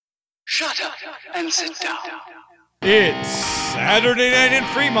Shut up and sit down. It's Saturday night in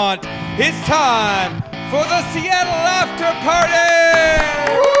Fremont. It's time for the Seattle After Party!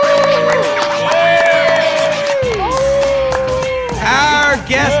 Our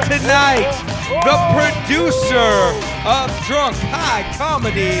guest tonight, the producer of Drunk High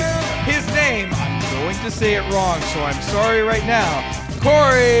Comedy. His name, I'm going to say it wrong, so I'm sorry right now.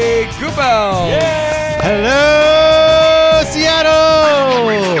 Cory Guebels. Hello, Seattle!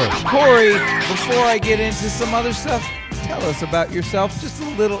 Cory, before I get into some other stuff, tell us about yourself. Just a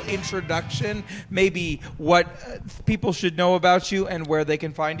little introduction, maybe what people should know about you and where they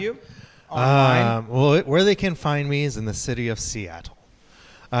can find you online. Where they can find me is in the city of Seattle.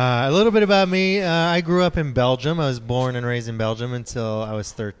 A little bit about me. I grew up in Belgium. I was born and raised in Belgium until I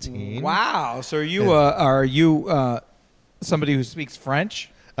was 13. Wow. So are you somebody who speaks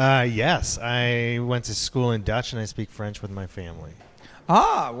French? Yes. I went to school in Dutch, and I speak French with my family.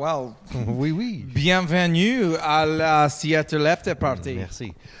 Ah, well. Oui, oui. Bienvenue à la Seattle After Party.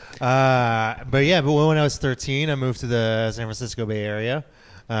 Merci. But when I was 13, I moved to the San Francisco Bay Area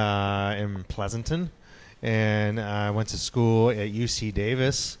in Pleasanton. And I went to school at UC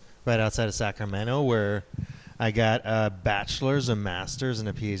Davis, right outside of Sacramento, where I got a bachelor's, a master's, and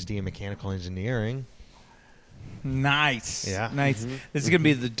a PhD in mechanical engineering. Nice. Yeah. Nice. Mm-hmm. This is going to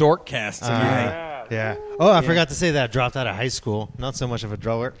be the Dorkcast tonight. Yeah. Oh, I forgot to say that I dropped out of high school. Not so much of a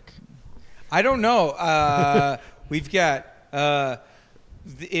dork. I don't know. We've got the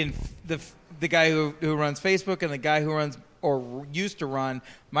guy who runs Facebook and the guy who runs or used to run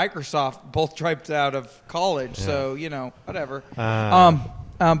Microsoft, both dropped out of college. Yeah. So, whatever.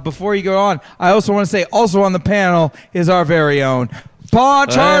 Before you go on, I also want to say, also on the panel is our very own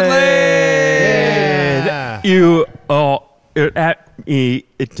Ponch Hartley. Yeah. You are at me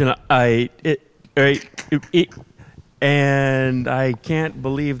tonight, and I can't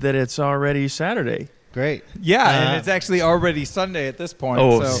believe that it's already Saturday. Great. Yeah, and it's actually already Sunday at this point.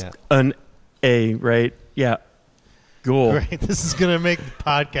 Right? Yeah. Cool. Great. This is going to make the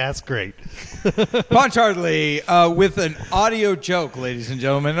podcast great. Ponch Hartley with an audio joke, ladies and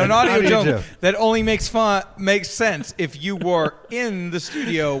gentlemen. An audio joke that only makes sense if you were in the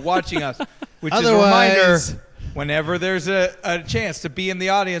studio watching us. Which is a reminder, whenever there's a chance to be in the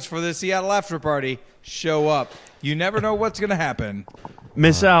audience for the Seattle After Party, show up. You never know what's going to happen.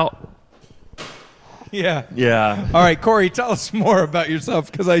 Miss out. Yeah. Yeah. All right, Cory, tell us more about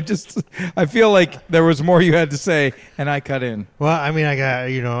yourself because I feel like there was more you had to say and I cut in. Well, I mean, I got,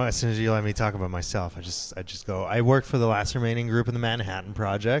 as soon as you let me talk about myself, I just go. I worked for the last remaining group in the Manhattan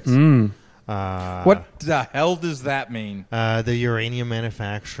Project. What the hell does that mean? The uranium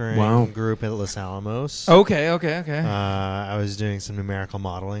manufacturing group at Los Alamos. Okay. I was doing some numerical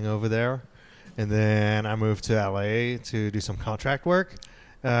modeling over there. And then I moved to LA to do some contract work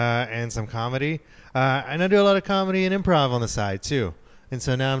and some comedy. And I do a lot of comedy and improv on the side, too. And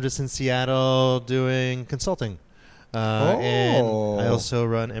so now I'm just in Seattle doing consulting. And I also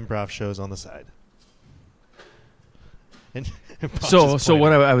run improv shows on the side. So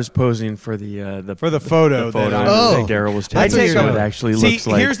what I was posing for the photo that Daryl was taking, what it actually looks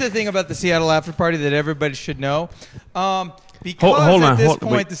like. Here's the thing about the Seattle After Party that everybody should know. Because at this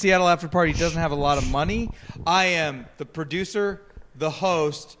point, the Seattle After Party doesn't have a lot of money, I am the producer, the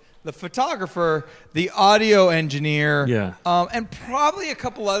host, the photographer, the audio engineer, and probably a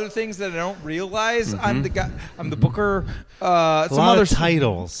couple other things that I don't realize. Mm-hmm. I'm the guy. I'm the booker. A lot of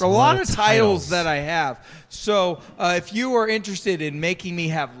titles that I have. So if you are interested in making me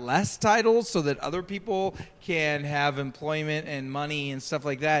have less titles so that other people can have employment and money and stuff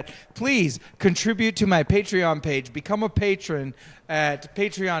like that, please contribute to my Patreon page. Become a patron at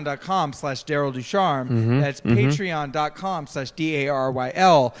patreon.com/Daryl Ducharme. Mm-hmm. That's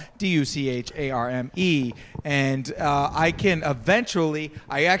patreon.com/DARYLDUCHARME. And I can eventually,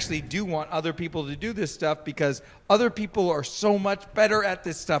 I actually do want other people to do this stuff because other people are so much better at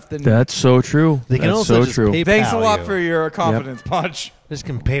this stuff than me. That's so true. They can That's also so just true. PayPal Thanks a lot you. for your confidence, Ponch. Just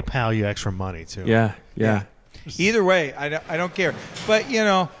can PayPal you extra money, too. Yeah. Either way, I don't care. But,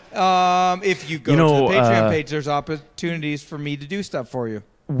 if you go to the Patreon page, there's opportunities for me to do stuff for you.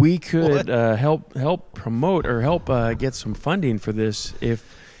 We could help promote or help get some funding for this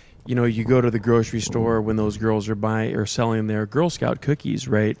if, you go to the grocery store when those girls are selling their Girl Scout cookies,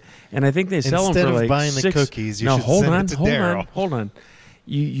 right? And I think they sell them for like buying the cookies, you should hold send on, it to hold Daryl. on, hold on.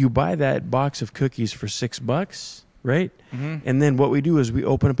 You buy that box of cookies for $6, right? Mm-hmm. And then what we do is we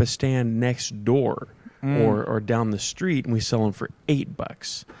open up a stand next door or down the street, and we sell them for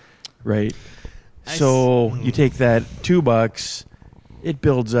 $8, right? So you take that $2. It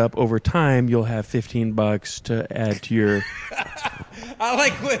builds up over time. You'll have $15 to add to your I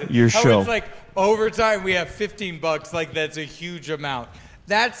like when, Your how show. it's like overtime we have $15. Like that's a huge amount.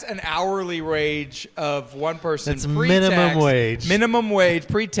 That's an hourly wage of one person. That's pre-tax, minimum wage. Minimum wage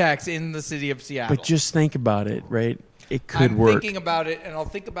pre-tax in the city of Seattle. But just think about it, right? It could I'm work. thinking about it, and I'll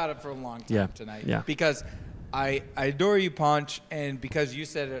think about it for a long time tonight. Yeah. Because I adore you, Ponch, and because you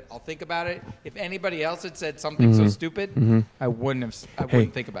said it, I'll think about it. If anybody else had said something so stupid, I wouldn't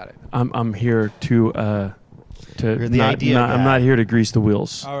think about it. I'm here to You're the idea guy. I'm not here to grease the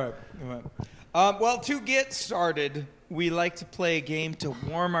wheels. All right. Well, to get started, we like to play a game to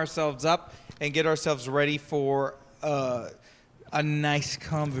warm ourselves up and get ourselves ready for a nice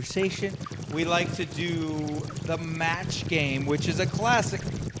conversation. We like to do the match game, which is a classic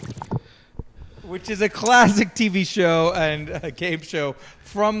TV show and a game show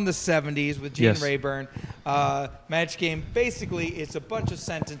from the 70s with Gene Rayburn. Match game, basically, it's a bunch of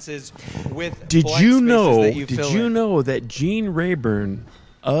sentences with blank spaces that you fill in. Did you know that Gene Rayburn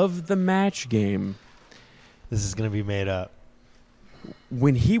of the match game, This is going to be made up.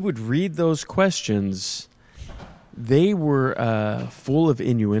 when he would read those questions, they were full of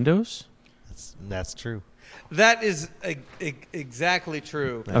innuendos? That's true. That is exactly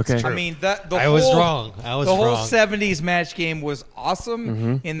true. Okay. true. I mean, I was wrong. The whole 70s match game was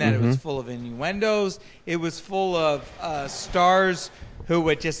awesome in that it was full of innuendos. It was full of stars who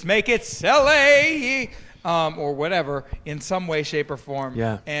would just make it silly or whatever in some way, shape, or form.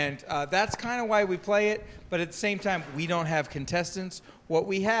 Yeah. And that's kind of why we play it. But at the same time, we don't have contestants. What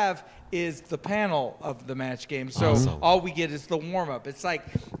we have is the panel of the match game. So all we get is the warm-up. It's like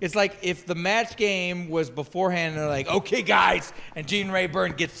if the match game was beforehand, they're like, okay, guys, and Gene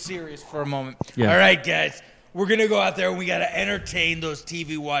Rayburn gets serious for a moment. Yeah. All right, guys, we're going to go out there and we got to entertain those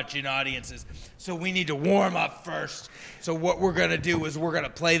TV-watching audiences. So we need to warm up first. So what we're going to do is we're going to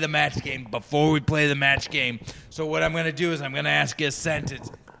play the match game before we play the match game. So what I'm going to do is I'm going to ask you a sentence.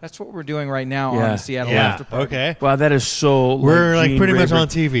 That's what we're doing right now on the Seattle After Party. Okay. Wow, that is so. We're like Gene pretty much Rayburn. on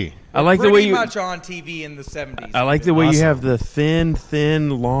TV. I like the way Pretty you. much on TV in the 70s. I like the way you Awesome. have the thin,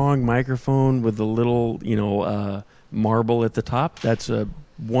 long microphone with the little, marble at the top. That's a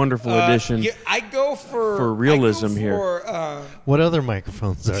wonderful addition. Yeah, I go for realism here. What other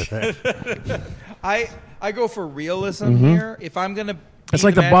microphones are there? I go for realism here. If I'm gonna, It's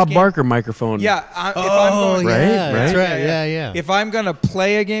like the Bob Barker microphone. Yeah. If I'm going, Right? That's Right? right. Yeah. If I'm gonna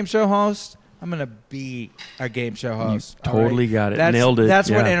play a game show host, I'm gonna be a game show host. all totally right? got it. That's, Nailed it. That's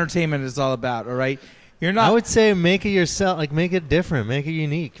what Yeah. entertainment is all about. All right. You're not. I would say make it yourself. Like make it different. Make it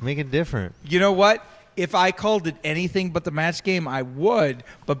unique. Make it different. You know what? If I called it anything but the match game, I would.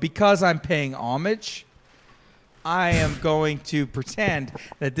 But because I'm paying homage, I am going to pretend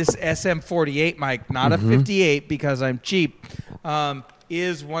that this SM48 mic, not a 58 because I'm cheap,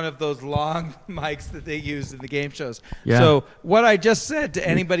 is one of those long mics that they use in the game shows. Yeah. So what I just said to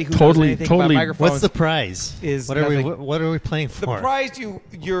anybody who knows Totally- anything totally- about microphones, What's the prize? is what are we? nothing. What are we playing the for? prize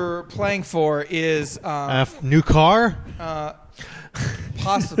you're playing for is New car.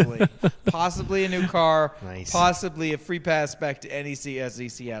 possibly a new car, Nice. possibly a free pass back to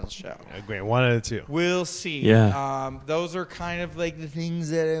NECSE Seattle show. Great. One out of two. We'll see. Yeah. Those are kind of like the things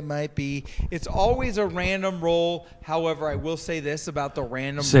that it might be. It's always a random roll. However, I will say this about the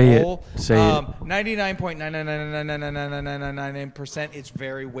random roll. Say it. 99.9999999% it's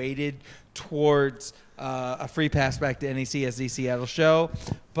very weighted towards a free pass back to NECSE Seattle show.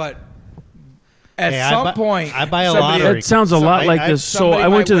 But at some point, I buy a somebody- lottery. That sounds a lot like this. So somebody I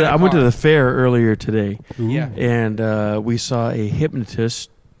went might to win a I went to car. the fair earlier today, Yeah. and we saw a hypnotist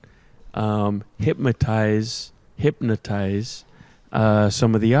hypnotize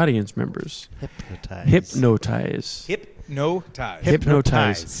some of the audience members. Hypnotize.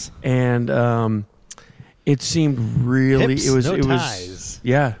 Hypnotize. And it seemed really. It was. Hypnotize.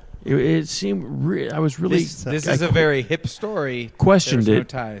 Yeah. It seemed. I was really. This I is a very hip story. questioned There's no it.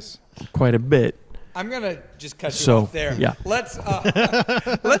 ties. quite a bit. I'm gonna just cut you So, off there. yeah. Let's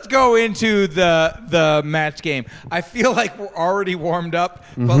go into the match game. I feel like we're already warmed up,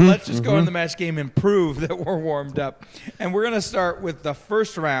 but let's just go in the match game and prove that we're warmed up. And we're gonna start with the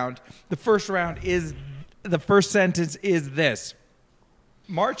first round. The first sentence is this: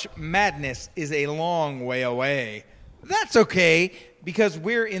 March Madness is a long way away. That's okay because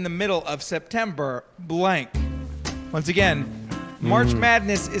we're in the middle of September blank. Once again, March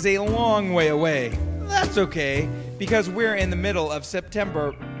Madness is a long way away. That's okay, because we're in the middle of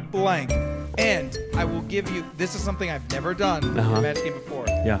September blank. And I will give you, this is something I've never done in a match game before,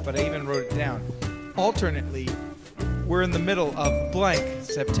 but I even wrote it down. Alternately, we're in the middle of blank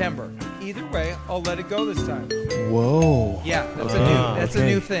September. Either way, I'll let it go this time. Whoa. Yeah, that's a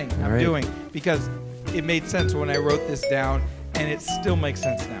new thing I'm doing, because it made sense when I wrote this down. and it still makes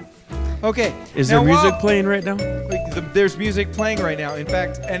sense now. Okay. Is now, there music while- playing right now? There's music playing right now. In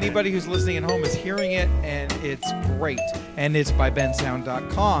fact, anybody who's listening at home is hearing it, and it's great. And it's by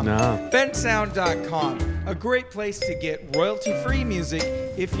bensound.com. No. bensound.com, a great place to get royalty-free music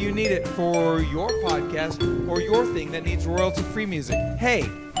if you need it for your podcast or your thing that needs royalty-free music. Hey,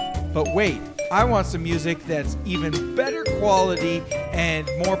 but wait, I want some music that's even better quality and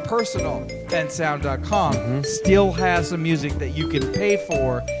more personal. bensound.com still has some music that you can pay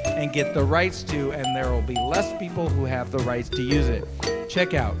for and get the rights to, and there will be less people who have the rights to use it.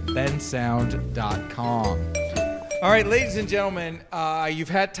 Check out bensound.com. All right, ladies and gentlemen, you've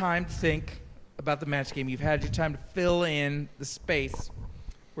had time to think about the match game. You've had your time to fill in the space.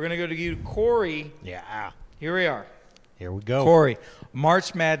 We're going to go to you, Cory. Yeah. Here we are. Here we go. Cory,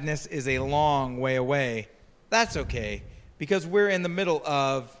 March Madness is a long way away. That's okay, because we're in the middle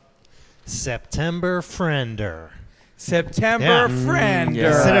of September Friender. September Yeah. Friender. Yeah.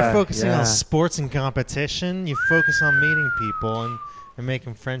 Instead of focusing yeah. on sports and competition, you focus on meeting people and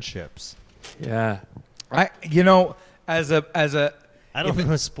making friendships. Yeah. I don't know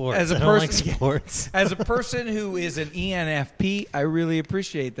sports. as a I don't like person- sports. As a person who is an ENFP, I really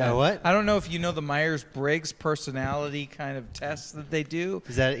appreciate that. A what? I don't know if you know the Myers-Briggs personality kind of test that they do.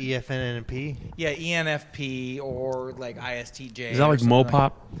 Is that EFNNP? Yeah, ENFP or like ISTJ. Is that or like something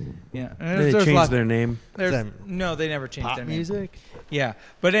Mopop? Yeah. They There's changed lots- their name. No, they never changed Pop their name. music? Yeah,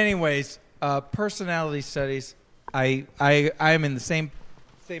 but anyways, personality studies. I am in the same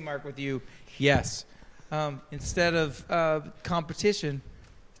mark with you. Yes, instead of competition,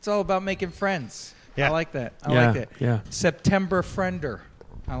 it's all about making friends. Yeah. I like that. I Yeah, like that. yeah. September Friender.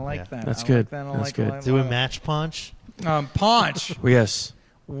 I like Yeah. that. That's I good. Like that. I That's like good. That. Do we match punch? Ponch. Well, yes.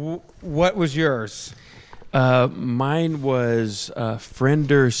 What was yours? Mine was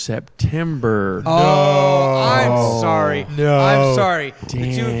Friender September. Oh, I'm sorry. No. I'm sorry. The two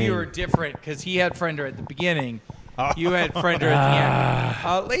of Dang. you are different because he had Friender at the beginning. You had Friender at the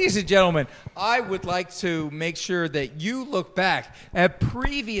end. Ladies and gentlemen, I would like to make sure that you look back at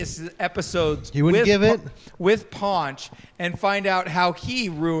previous episodes You wouldn't give it? with Ponch and find out how he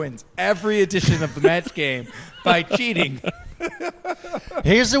ruins every edition of the match game by cheating.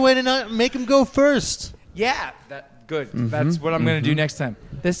 Here's the way to not make him go first. Yeah, good. That's what I'm going to do next time.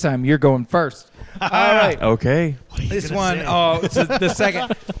 This time, you're going first. All right. Okay. This gonna one, say? it's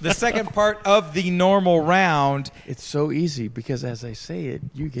the second part of the normal round. It's so easy because as I say it,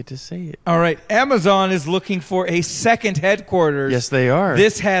 you get to say it. All right, Amazon is looking for a second headquarters. Yes, they are.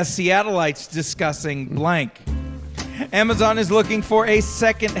 This has Seattleites discussing blank. Amazon is looking for a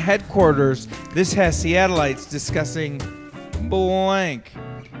second headquarters. This has Seattleites discussing blank.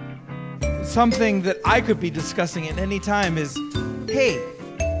 Something that I could be discussing at any time is, hey,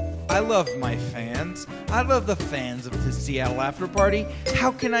 I love my fans. I love the fans of the Seattle After Party.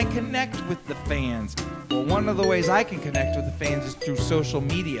 How can I connect with the fans? Well, one of the ways I can connect with the fans is through social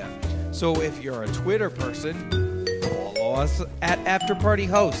media. So if you're a Twitter person, follow us at After Party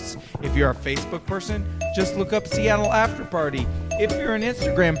Hosts. If you're a Facebook person, just look up Seattle After Party. If you're an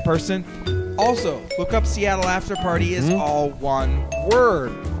Instagram person, also look up Seattle After Party is all one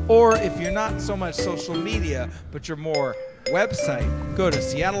word. Or if you're not so much social media, but you're more website, go to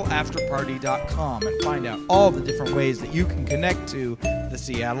seattleafterparty.com and find out all the different ways that you can connect to the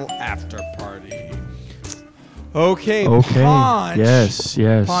Seattle After Party. Okay. Ponch. Yes.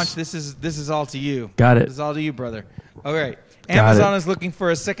 Ponch, this is all to you. Got it. This is all to you, brother. All right. Got Amazon it. is looking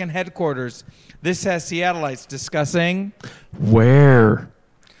for a second headquarters. This has Seattleites discussing Where?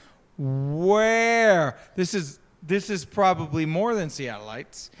 this is probably more than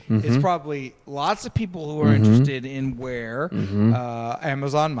Seattleites. It's probably lots of people who are interested in where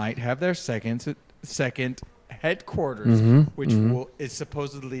Amazon might have their second headquarters, which is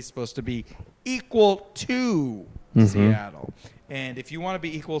supposedly supposed to be equal to Seattle. And if you want to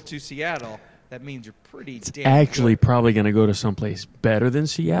be equal to Seattle, that means you're pretty damn Actually, good. probably going to go to someplace better than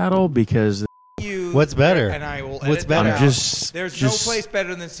Seattle because What's better? And I will What's edit that better? out. Just- There's just- no place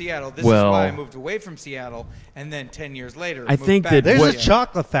better than Seattle. This is Well- why I moved away from Seattle, and then 10 years later, I moved think back that to There's what- a Seattle.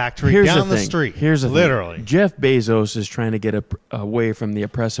 chocolate factory here's down the the thing. street. Here's the thing. Literally. Jeff Bezos is trying to get away from the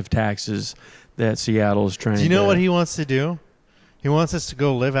oppressive taxes that Seattle is trying. Do you know to, what he wants to do? He wants us to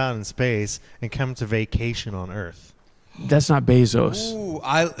go live out in space and come to vacation on Earth. That's not Bezos. Ooh,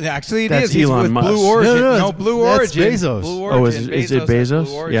 actually, it That's is. He's Elon with Musk. Blue Origin. No, No, Blue that's Origin. Bezos. Blue Oh, Origin. is it has Bezos?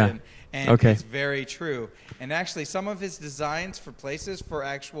 Blue Origin. Yeah. And Okay. it's very true. And actually, some of his designs for places for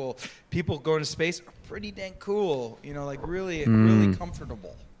actual people going to space are pretty dang cool. You know, like really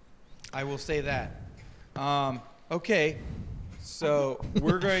comfortable. I will say that. Okay. So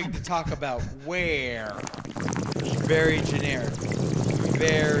we're going to talk about where. Very generic.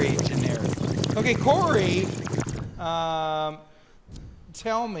 Very generic. Okay, Cory,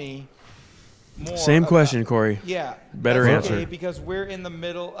 tell me more. Same question, Cory. Yeah. Better that's answer. Okay, because we're in the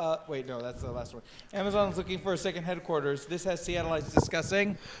middle. Wait, no, that's the last one. Amazon's looking for a second headquarters. This has Seattleites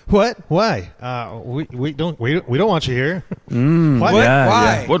discussing. What? Why? We don't want you here. What? Yeah, Why?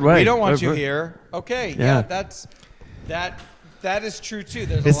 yeah. What? Why? We don't want What- you what- here. Okay. Yeah. That is true too.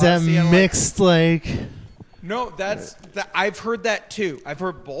 There's Is a lot that of Seattleites. mixed like? No, I've heard that too. I've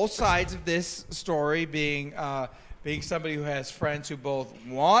heard both sides of this story, being somebody who has friends who both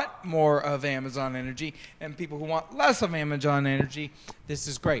want more of Amazon energy and people who want less of Amazon energy. This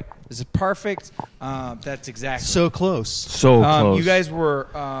is great. This is perfect. That's exactly So close. So close. You guys were.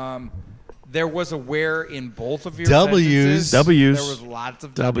 There was a where in both of your W's. sentences. W's. There was lots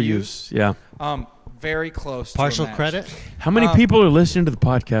of W's. Yeah. Very close. Partial to a match. credit. How many people are listening to the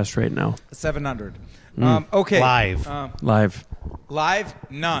podcast right now? 700. Okay. Live. Live. Live,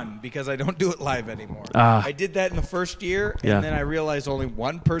 none, because I don't do it live anymore. I did that in the first year, and Yeah. then I realized only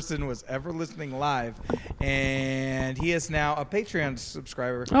one person was ever listening live, and he is now a Patreon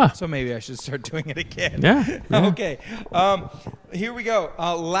subscriber, so maybe I should start doing it again. Yeah. Okay. Here we go.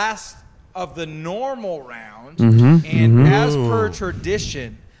 Last of the normal round, Mm-hmm. and as per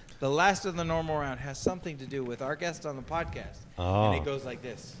tradition, the last of the normal round has something to do with our guest on the podcast, and it goes like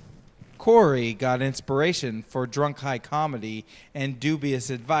this. Cory got inspiration for Drunk High Comedy and Dubious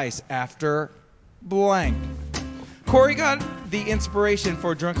Advice after blank. Cory got the inspiration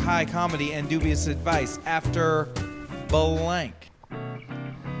for Drunk High Comedy and Dubious Advice after blank.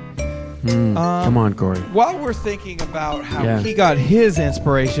 Come on, Cory. While we're thinking about how he got his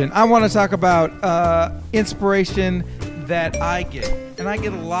inspiration, I want to talk about inspiration that I get. And I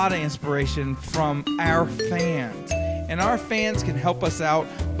get a lot of inspiration from our fans. And our fans can help us out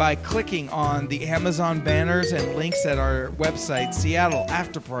by clicking on the Amazon banners and links at our website,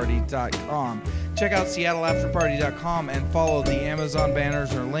 seattleafterparty.com. Check out seattleafterparty.com and follow the Amazon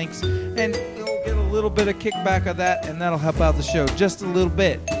banners or links, and you'll get a little bit of kickback of that, and that'll help out the show just a little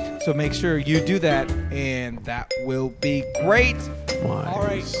bit. So make sure you do that, and that will be great. Wise. All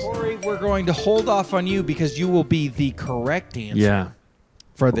right, Cory, we're going to hold off on you because you will be the correct answer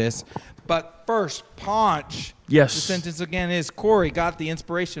for this. But first, Ponch. Yes. The sentence again is Cory got the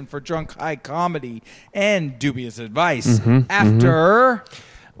inspiration for Drunk High Comedy and Dubious Advice after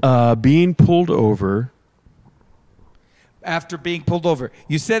Being pulled over. after being pulled over.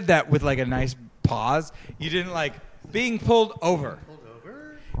 You said that with like a nice pause. You didn't like being pulled over.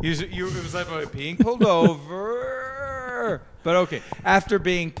 It was like being pulled over. But okay, after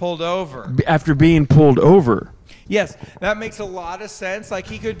being pulled over. After being pulled over. Yes, that makes a lot of sense. Like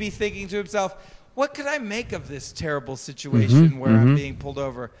he could be thinking to himself, what could I make of this terrible situation where I'm being pulled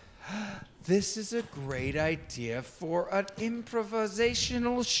over? This is a great idea for an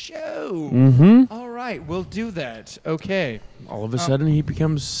improvisational show. All right, we'll do that. Okay. All of a sudden, he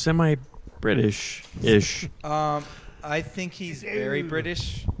becomes semi-British-ish. I think he's very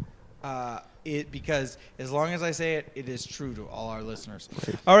British. Because as long as I say it, it is true to all our listeners.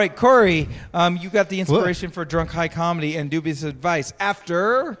 Right. All right, Cory, you got the inspiration for Drunk High Comedy and Dubious Advice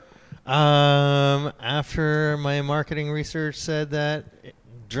after my marketing research said that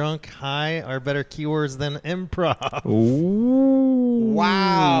drunk high are better keywords than improv. Ooh.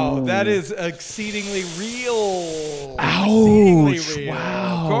 Wow, that is exceedingly real. Ouch. Exceedingly real.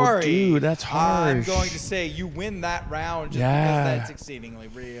 Wow, Cory, dude, that's harsh. I'm going to say you win that round just because that's exceedingly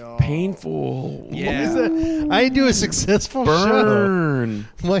real. Painful. Yeah. I do a successful Burn.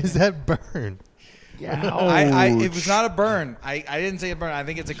 show. Why is that burn? Yeah. It was not a burn. I didn't say a burn. I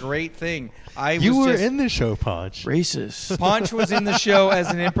think it's a great thing. You were in the show, Ponch. Racist. Ponch was in the show as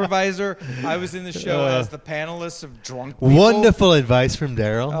an improviser. I was in the show as the panelist of drunk people. Wonderful advice from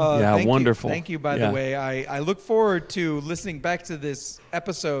Daryl. Thank wonderful. Thank you, by the way. I look forward to listening back to this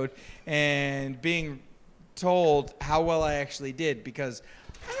episode and being told how well I actually did, because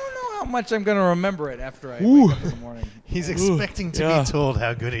I don't know how much I'm going to remember it after I wake up in the morning. He's expecting to be told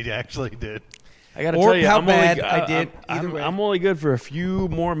how good he actually did. I got to Or tell you, how I'm bad only, I did. Either way. I'm only good for a few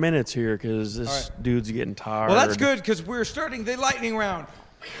more minutes here because this dude's getting tired. Well, that's good because we're starting the lightning round.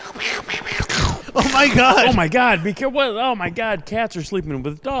 Oh my God! Oh my God! Because what? Oh my God! Cats are sleeping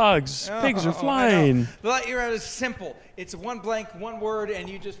with dogs. Pigs are flying. The lightning round is simple. It's one blank, one word, and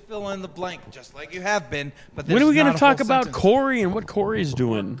you just fill in the blank, just like you have been. But When are we going to talk about Cory and what Cory's We're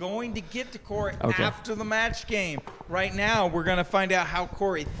doing? going to get to Cory after the match game. Right now, we're going to find out how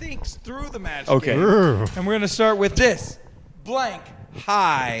Cory thinks through the match game. And we're going to start with this. Blank,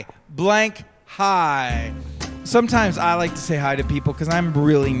 high. Blank, high. sometimes I like to say hi to people because I'm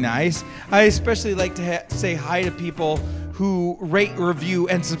really nice. I especially like to say hi to people who rate, review,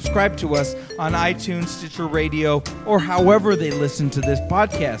 and subscribe to us on iTunes, Stitcher Radio, or however they listen to this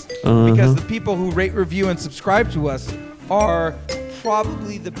podcast. Because the people who rate, review, and subscribe to us are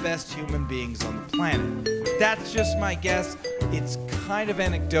probably the best human beings on the planet. That's just my guess. It's kind of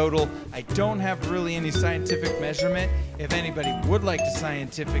anecdotal. I don't have really any scientific measurement. If anybody would like to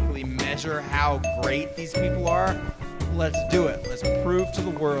scientifically measure how great these people are, let's do it. Let's prove to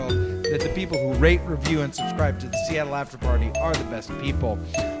the world that the people who rate, review, and subscribe to the Seattle After Party are the best people.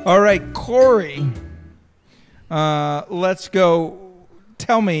 All right, Cory, let's go.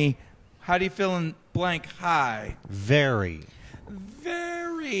 Tell me, how do you feel in blank high? Very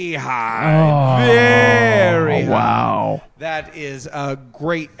high. Very high. Wow. That is a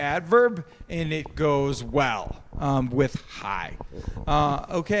great adverb, and it goes well with high.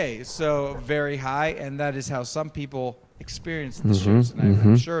 Okay, so very high, and that is how some people experience the shows, and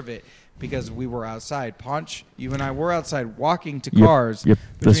I'm sure of it because we were outside. Ponch, you and I were outside walking to cars. Yep,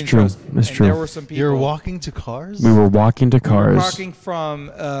 that's true. That's true. There were some people. You're walking to cars? We were walking to cars. We were walking from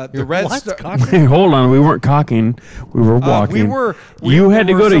the Red Star. Wait, hold on. We weren't cocking. We were walking. You had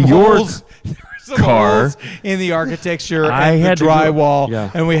to go to your car in the architecture and the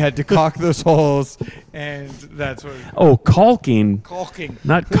drywall, and we had to caulk those holes, and that's what. Oh, caulking,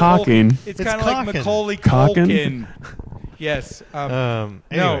 not cocking. It's kind of like Macaulay Culkin. Yes. Anyways.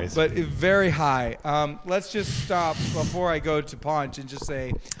 No, but very high. Let's just stop before I go to Ponch and just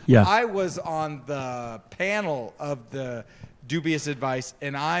say, I was on the panel of the Dubious Advice,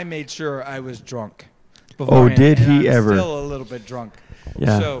 and I made sure I was drunk. Oh, did he I'm ever? Still a little bit drunk.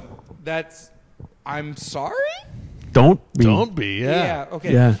 Yeah. So that's. I'm sorry. Don't be. Yeah.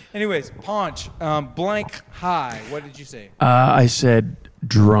 Okay. Yeah. Anyways, Ponch, blank high. What did you say? I said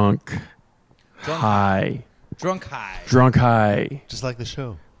drunk high. Drunk high. Drunk high. Just like the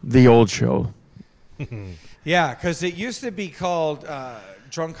show. The old show. Yeah, because it used to be called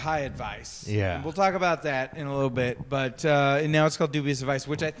Drunk High Advice. Yeah. And we'll talk about that in a little bit. But now it's called Dubious Advice,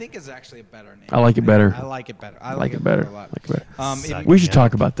 which I think is actually a better name. I like it better. I like it better. I like it better. A lot. Like it better. We should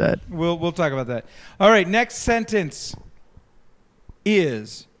talk about that. We'll talk about that. All right, next sentence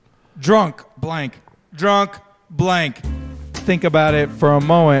is drunk blank. Drunk blank. Think about it for a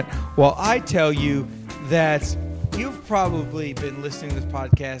moment while I tell you that you've probably been listening to this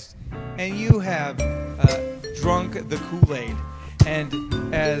podcast and you have drunk the Kool-Aid and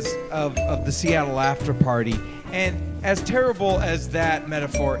as of the Seattle After Party. And as terrible as that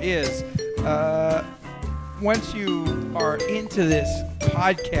metaphor is, once you are into this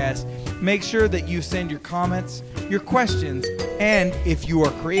podcast, make sure that you send your comments, your questions, and if you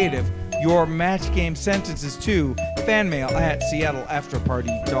are creative, your match game sentences to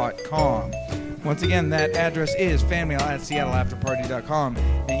fanmail@seattleafterparty.com. Once again, that address is fanmail@seattleafterparty.com,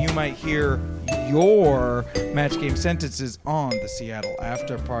 and you might hear your match game sentences on the Seattle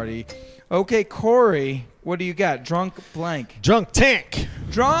After Party. Okay, Cory, what do you got? Drunk blank. Drunk tank.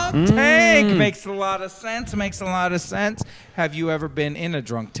 Drunk tank makes a lot of sense. Have you ever been in a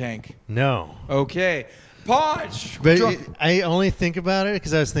drunk tank? No. Okay. Ponch. But I only think about it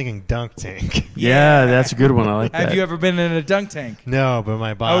because I was thinking dunk tank. Yeah, that's a good one. I like that. Have you ever been in a dunk tank? No, but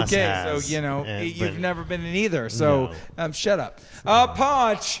my boss has. Okay, so, you've never been in either, so shut up.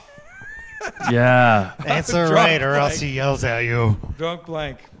 Ponch. Yeah. Answer right or else he yells at you. Drunk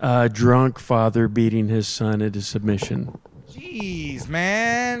blank. Drunk father beating his son into submission. Jeez,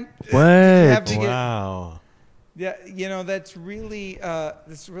 man. What? Wow. Yeah, that's really a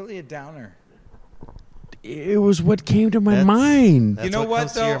downer. It was what came to my mind. You know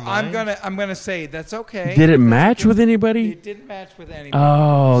what though? I'm gonna say that's okay. Did it match with anybody? It didn't match with anybody.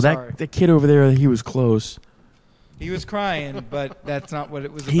 Oh, that kid over there, he was close. He was crying, but that's not what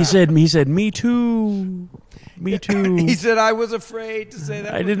it was about. He said, me too. Me too. He said, I was afraid to say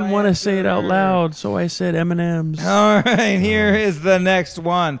that. I didn't want to say it out loud, so I said M&Ms. All right, here is the next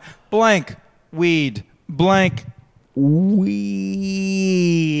one. Blank weed. Blank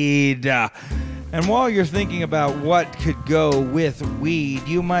weed. And while you're thinking about what could go with weed,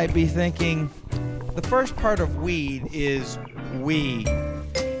 you might be thinking, the first part of weed is we.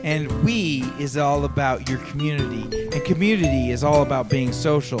 And we is all about your community. And community is all about being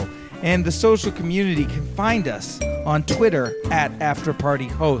social. And the social community can find us on Twitter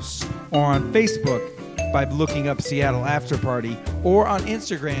 @AfterPartyHosts or on Facebook by looking up Seattle After Party or on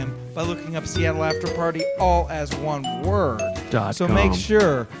Instagram by looking up Seattle After Party all as one word. So make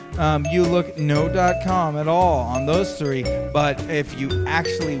sure you look no.com at all on those three. But if you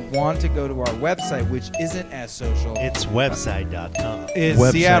actually want to go to our website, which isn't as social, it's website.com. It's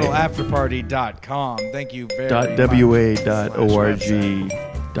SeattleAfterparty.com. Thank you very much.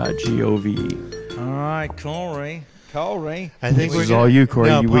 .wa.org.gov. All right, Cory. I think this is all you, Cory.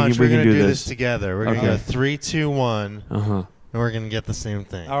 No, we Ponch, can we're do this together. We're going to go 3, 2, 1. Uh-huh. And we're going to get the same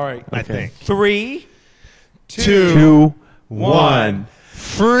thing. All right. I think. 3, 2, 1.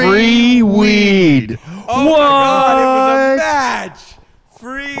 Free weed. Oh my God! It was a match.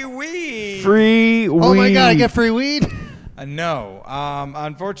 Free weed. Free weed. Oh my God! I get free weed. No.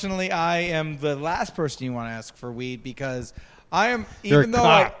 Unfortunately, I am the last person you want to ask for weed because I am. You're Even a though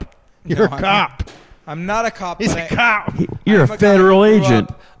cop. You're a cop. I'm not a cop. He's a cop. You're a federal guy who grew agent.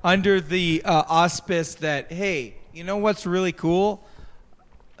 up under the auspice that, hey, you know what's really cool?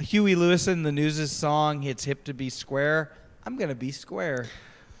 Huey Lewis in the News' song, "It's hip to be square." I'm gonna be square.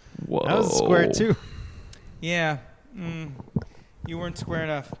 Whoa. I was square too. Yeah. You weren't square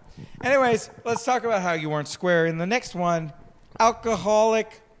enough. Anyways, let's talk about how you weren't square. In the next one,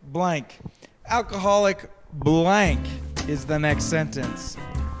 alcoholic blank. Alcoholic blank is the next sentence.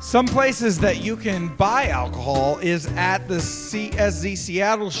 Some places that you can buy alcohol is at the CSZ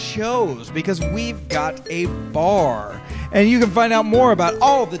Seattle shows because we've got a bar. And you can find out more about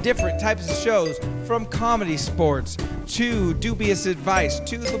all the different types of shows, from comedy sports to Dubious Advice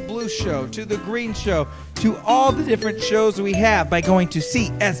to the Blue Show to the Green Show to all the different shows we have by going to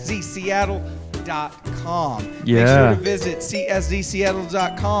CSZSeattle.com. Yeah. Make sure to visit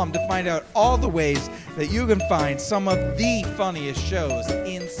CSZSeattle.com to find out all the ways that you can find some of the funniest shows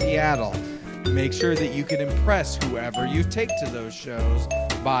in Seattle. Make sure that you can impress whoever you take to those shows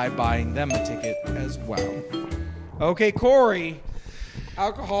by buying them a ticket as well. Okay, Cory,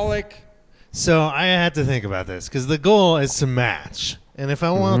 alcoholic. So I had to think about this because the goal is to match. And if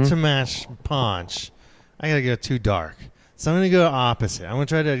I want to match Ponch, I got to go too dark. So I'm going to go opposite. I'm going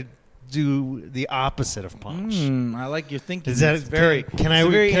to try to do the opposite of Ponch. I like your thinking. Is that it's very, can I, it's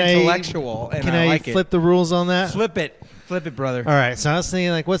very can intellectual, I, and can I I like flip it. the rules on that? Flip it, brother. All right. So I was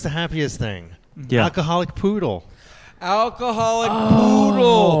thinking, like, what's the happiest thing? Yeah. Alcoholic poodle. Alcoholic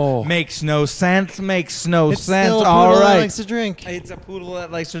poodle makes no sense. Makes no It's sense. still a All poodle that right, likes to drink. it's a poodle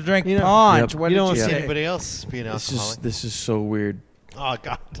that likes to drink. You know- Ponch. Yep. What You did don't you want to see say? anybody else be an alcoholic. This is so weird. Oh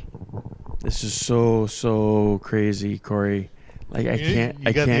God. This is so crazy, Cory. Like I can't.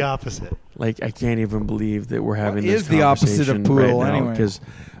 You got the opposite. Like I can't even believe that we're having What this is the opposite of conversation poodle, right now, anyway? because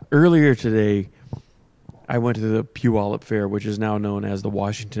earlier today, I went to the Puyallup Fair, which is now known as the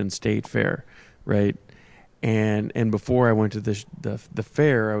Washington State Fair, right? And before I went to the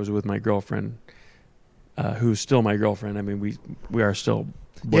fair, I was with my girlfriend, who's still my girlfriend. I mean, we are still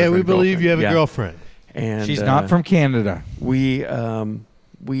Yeah, we believe you have a Yeah. girlfriend. And She's not from Canada. We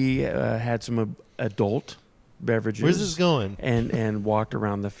had some adult beverages. Where's this going? And walked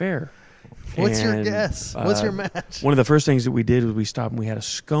around the fair. What's your And, guess? What's your match? One of the first things that we did was we stopped and we had a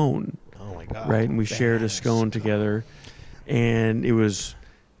scone, Oh my God. right? And we shared a scone together, and it was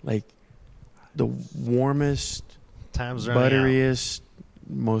like the warmest, Time's running out. butteriest,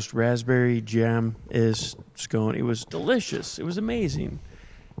 most raspberry jam-ist scone. It was delicious. It was amazing,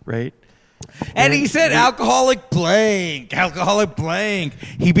 right? And he said alcoholic blank.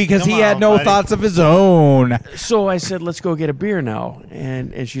 Because Come he had on, no buddy. thoughts of his own. So I said, let's go get a beer now.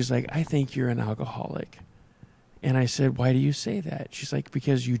 And she's like, I think you're an alcoholic. And I said, why do you say that? She's like,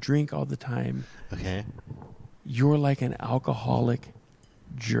 because you drink all the time. Okay. You're like an alcoholic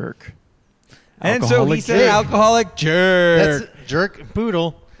jerk. And so he said jerk. alcoholic jerk. That's jerk and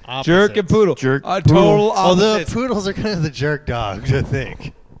poodle. Jerk and poodle. Jerk, A poodle. total Although opposite. poodles are kind of the jerk dogs, I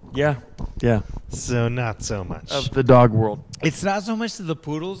think. Yeah. So not so much. Of the dog world. It's not so much that the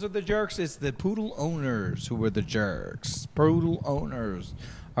poodles are the jerks, it's the poodle owners who are the jerks. Poodle owners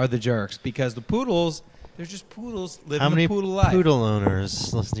are the jerks because the poodles, they're just poodles living How many a poodle life. poodle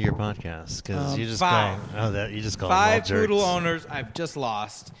owners listen to your podcast? Because you just 5. you just call 5 them all poodle jerks. owners I've just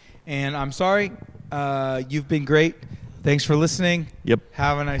lost. And I'm sorry. You've been great. Thanks for listening. Yep.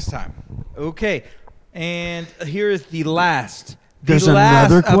 Have a nice time. Okay. And here is the last. There's the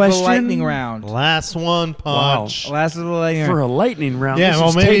last another of the question? lightning round. Last one, Ponch. Last of the lightning For round. a lightning round, Yeah, this well,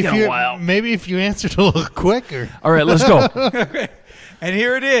 is maybe taking if a while. maybe if you answered a little quicker. All right, let's go. Okay. And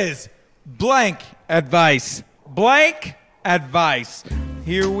here it is. Blank advice. Blank advice.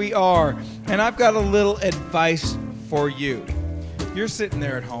 Here we are. And I've got a little advice for you. You're sitting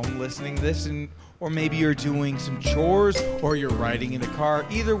there at home listening to this, or maybe you're doing some chores, or you're riding in a car.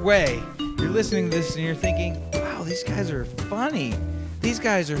 Either way, you're listening to this and you're thinking, wow, these guys are funny. These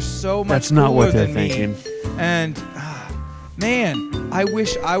guys are so much That's not cooler what they're than me. thinking. And Man, I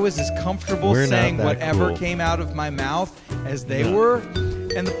wish I was as comfortable We're not saying that whatever cool. came out of my mouth as they were.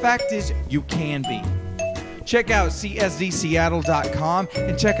 And the fact is, you can be. Check out csdseattle.com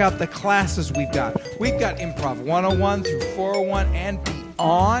and check out the classes we've got. We've got Improv 101 through 401 and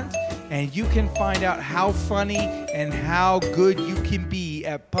beyond. And you can find out how funny and how good you can be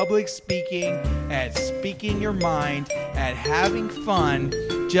at public speaking, at speaking your mind, at having fun,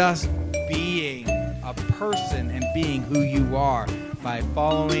 just being a person and being who you are by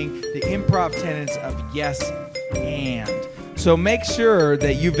following the improv tenets of yes and. So make sure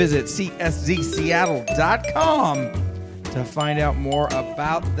that you visit csdseattle.com to find out more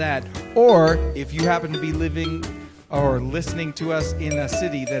about that. Or if you happen to be living or listening to us in a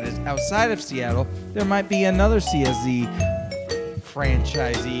city that is outside of Seattle, there might be another CSZ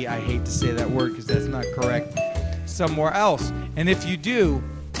franchisee. I hate to say that word because that's not correct. Somewhere else. And if you do,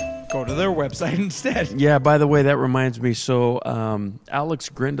 go to their website instead. Yeah, by the way, that reminds me. So Alex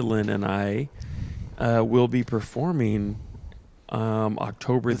Grindelin and I will be performing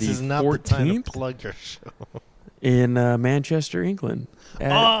October This the is not 14th the time to plug your show. in Manchester, England.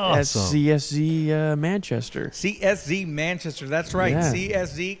 At Awesome. CSZ Manchester. CSZ Manchester, that's right. Yeah.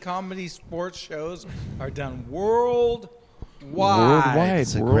 CSZ comedy sports shows are done worldwide. Worldwide.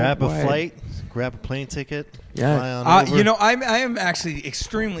 So grab a Worldwide. flight, grab a plane ticket, Yeah. fly on over. You know, I am actually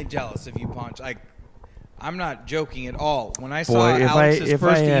extremely jealous of you, Ponch. I'm not joking at all. When I saw Boy, Alex's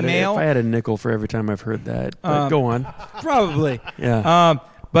first if email, I had a nickel for every time I've heard that. But go on. probably. Yeah.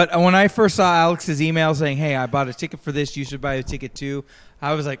 But when I first saw Alex's email saying, "Hey, I bought a ticket for this. You should buy a ticket too,"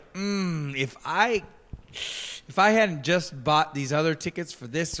 I was like, if I hadn't just bought these other tickets for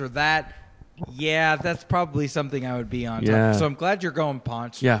this or that, yeah, that's probably something I would be on top Yeah. of. So I'm glad you're going,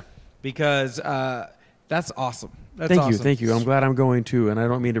 Ponch. Yeah. Because that's awesome. That's Thank awesome. you. Thank you. I'm glad I'm going too, and I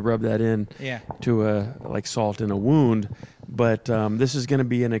don't mean to rub that in Yeah. to like salt in a wound, but this is going to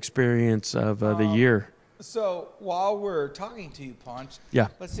be an experience of the year. So while we're talking to you, Ponch, Yeah.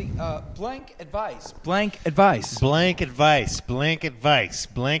 let's see. Blank advice. Blank advice. Blank advice, blank advice,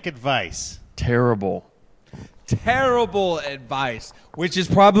 blank advice. Terrible. Terrible advice, which is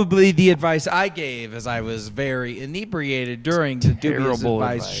probably the advice I gave as I was very inebriated during the Dubious Terrible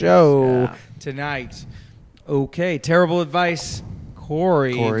Advice advice, show yeah. tonight. Okay, terrible advice.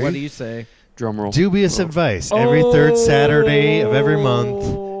 Corey, Corey? what do you say? Drum roll. Dubious advice every third Saturday of every month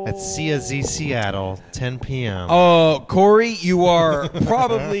at CSZ Seattle, 10 p.m. Oh, Corey, you are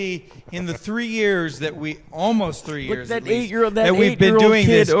probably in the 3 years that almost 3 years that at least, eight-year-old- that we've been eight-year-old doing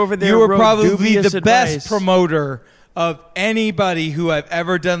kid this. over there you were wrote probably Dubious the best Advice. promoter of anybody who I've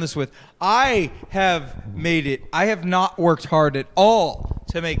ever done this with. I have made it. I have not worked hard at all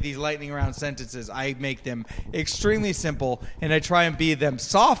to make these lightning round sentences. I make them extremely simple, and I try and be them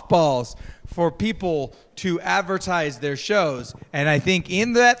softballs for people to advertise their shows. And I think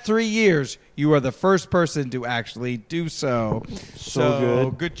in that 3 years, you are the first person to actually do so. So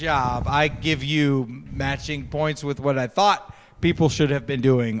good. Good job. I give you matching points with what I thought people should have been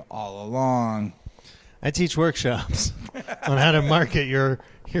doing all along. I teach workshops on how to market your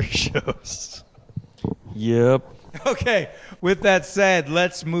shows. Yep. Okay, with that said,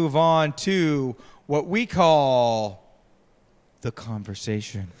 let's move on to what we call the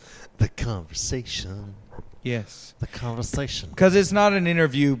conversation. The conversation. Yes. The conversation. Because it's not an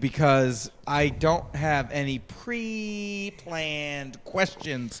interview, because I don't have any pre-planned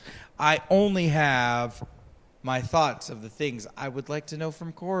questions. I only have my thoughts of the things I would like to know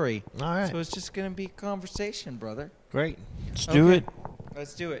from Corey. All right. So it's just going to be a conversation, brother. Great. Let's do Okay. it.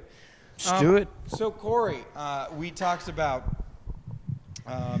 Let's do it. Let's do it. So, Corey, we talked about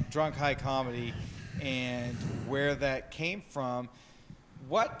drunk high comedy and where that came from.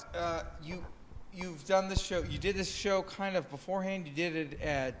 What you've done this show? You did this show kind of beforehand. You did it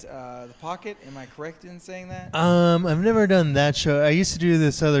at the Pocket. Am I correct in saying that? I've never done that show. I used to do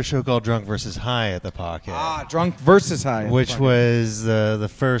this other show called Drunk versus High at the Pocket. Drunk versus high, Which was the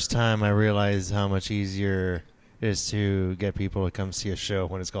first time I realized how much easier it is to get people to come see a show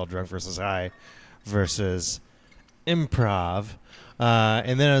when it's called Drunk versus High versus improv.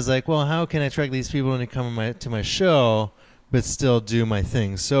 And then I was like, well, how can I attract these people into coming to my show but still do my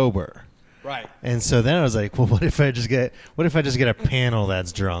thing sober? Right. And so then I was like, well, what if I just get a panel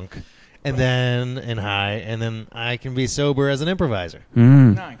that's drunk and then high, and then I can be sober as an improviser.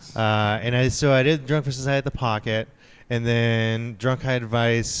 Nice. So I did Drunk versus High at the Pocket, and then Drunk High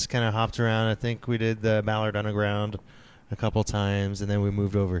Advice kind of hopped around. I think we did the Ballard Underground a couple times, and then we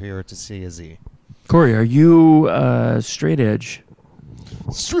moved over here to CSZ. Corey, are you straight edge?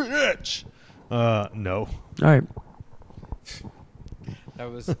 Straight edge. No. All right.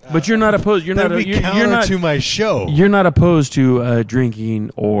 That was. But you're not opposed. You're That'd not. be You're counter not to my show. You're not opposed to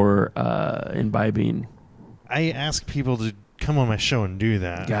drinking or imbibing. I ask people to come on my show and do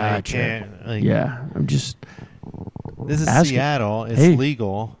that. Gotcha. I can't, like, Yeah, I'm just. This is asking. Seattle. It's Hey.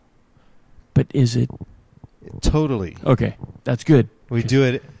 legal. But is it Totally. okay? That's good. We do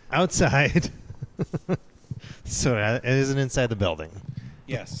it outside. So it isn't inside the building.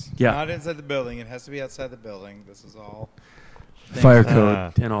 Yes. Yeah. Not inside the building. It has to be outside the building. This is all. things Fire that-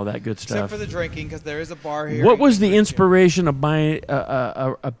 code and all that good Except stuff. for the drinking, because there is a bar here. What You was can the drink here. inspiration of behind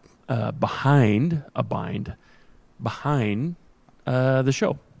the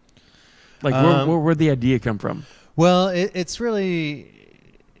show? Like, where the idea come from? Well, it's really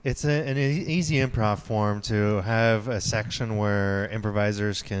an easy improv form to have a section where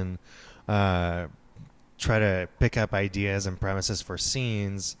improvisers can try to pick up ideas and premises for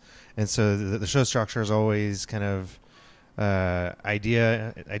scenes, and so the show structure is always kind of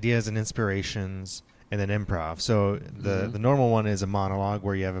ideas and inspirations, and then improv. So the normal one is a monologue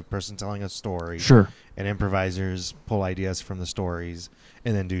where you have a person telling a story. Sure. And improvisers pull ideas from the stories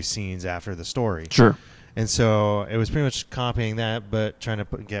and then do scenes after the story. Sure. And so it was pretty much copying that, but trying to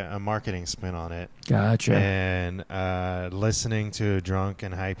get a marketing spin on it. Gotcha. And listening to drunk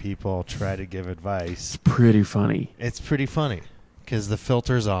and high people try to give advice. Pretty funny. It's pretty funny because the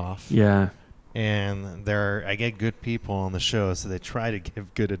filter's off. Yeah. And I get good people on the show, so they try to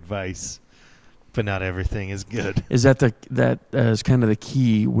give good advice, but not everything is good. Is that is kind of the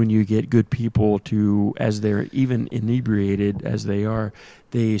key when you get good people to, as they're even inebriated as they are,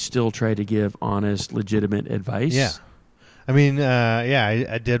 they still try to give honest, legitimate advice? Yeah. I mean,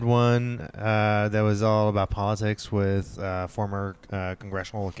 I did one that was all about politics with former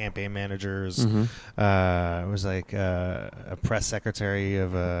congressional campaign managers. Mm-hmm. It was like a press secretary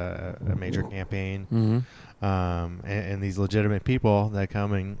of a major campaign. Mm-hmm. And these legitimate people that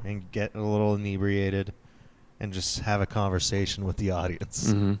come and get a little inebriated and just have a conversation with the audience.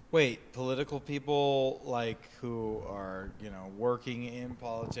 Mm-hmm. Wait, political people like who are working in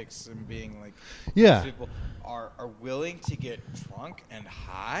politics and being like Yeah. people are willing to get drunk and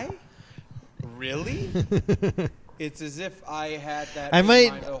high? Really? It's as if I had that in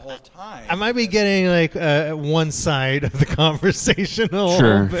mind the whole time. I might be getting like one side of the conversation a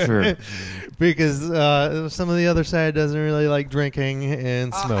little bit. Sure. Because some of the other side doesn't really like drinking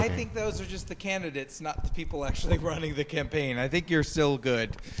and smoking. I think those are just the candidates, not the people actually running the campaign. I think you're still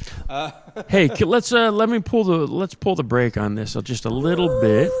good. Hey, let's pull the brake on this just a little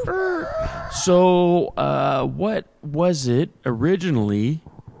bit. So, what was it originally?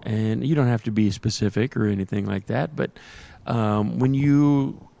 And you don't have to be specific or anything like that, but when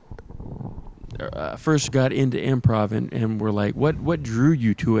you first got into improv and were like, what drew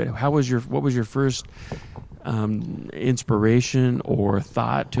you to it? What was your first inspiration or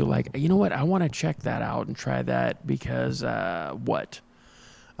thought to like, you know what, I want to check that out and try that because what?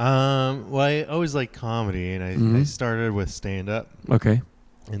 Well, I always liked comedy, and I started with stand-up. Okay.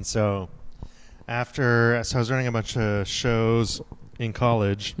 And so I was running a bunch of shows in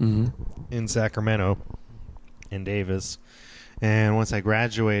college in Sacramento, in Davis. And once I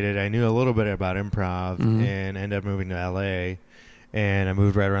graduated, I knew a little bit about improv and ended up moving to LA. And I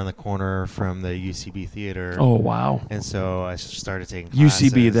moved right around the corner from the UCB Theater. Oh, wow. And so I started taking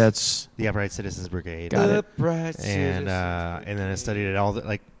classes. UCB, that's... the Upright Citizens Brigade. Got it. Upright And then I studied at all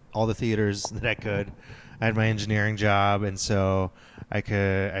the theaters that I could. I had my engineering job, and so I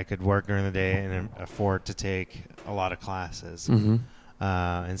could work during the day and afford to take a lot of classes. Mm-hmm.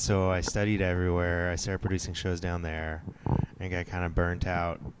 And so I studied everywhere. I started producing shows down there and got kind of burnt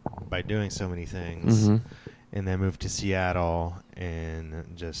out by doing so many things. Mm-hmm. And then moved to Seattle and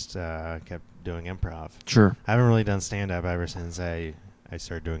just kept doing improv. Sure. I haven't really done stand-up ever since I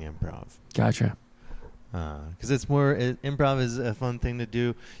started doing improv. Gotcha. Because improv is a fun thing to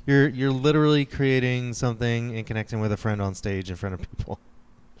do. You're literally creating something and connecting with a friend on stage in front of people,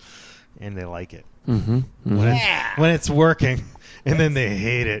 and they like it Mm-hmm. Mm-hmm. when it's working, and then they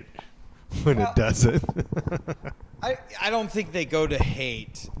hate it when it doesn't. I don't think they go to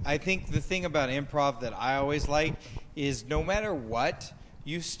hate. I think the thing about improv that I always like is no matter what,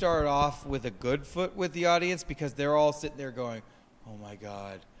 you start off with a good foot with the audience because they're all sitting there going, oh my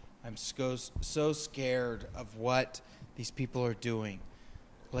God, I'm so scared of what these people are doing.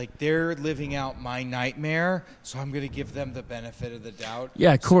 Like, they're living out my nightmare, so I'm going to give them the benefit of the doubt.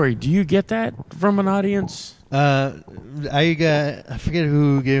 Yeah, Corey, do you get that from an audience? I forget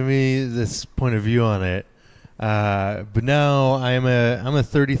who gave me this point of view on it, but now I'm a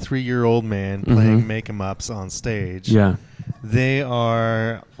 33-year-old man playing make-em-ups on stage. Yeah. They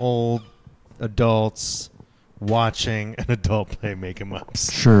are old adults watching an adult play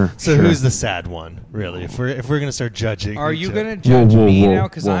make-em-ups. Sure. So sure. who's the sad one, really? If we're gonna start judging, Are each you other? going to judge me whoa, now?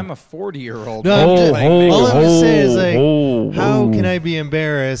 Because whoa. I'm a 40-year-old. No, I'm just- all I'm gonna say is like, how oh. can I be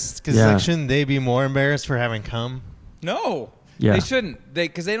embarrassed? Because Yeah. like, shouldn't they be more embarrassed for having come? No. Yeah. They shouldn't.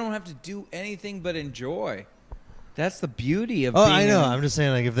 Because they don't have to do anything but enjoy. That's the beauty of Oh, being I know. an I'm just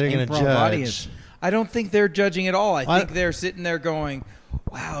saying, like, if they're gonna improv judge, audience. I don't think they're judging at all. I I- think they're sitting there going,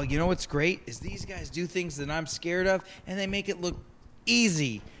 wow, you know what's great is these guys do things that I'm scared of, and they make it look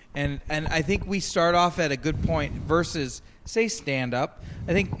easy. And I think we start off at a good point versus, say, stand-up.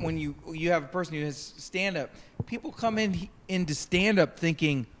 I think when you have a person who has stand-up, people come into stand-up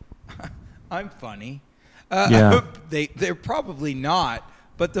thinking, I'm funny. Yeah. They're probably not,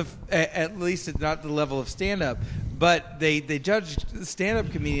 but at least it's not the level of stand-up. But they judge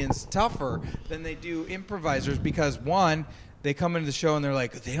stand-up comedians tougher than they do improvisers because, one, they come into the show and they're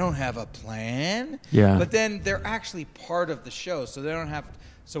like, they don't have a plan. Yeah. But then they're actually part of the show, so they don't have.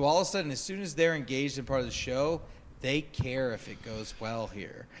 So all of a sudden, as soon as they're engaged in part of the show, they care if it goes well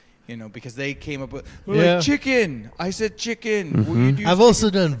here. You know, because they came up with like chicken. I said chicken. Will you do I've also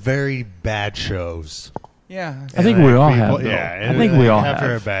done very bad shows. yeah. I think And, we like, all people- have. Though. Yeah, I think we all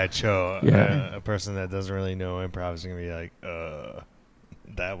after have. a bad show, Yeah. a person that doesn't really know improv is gonna be like,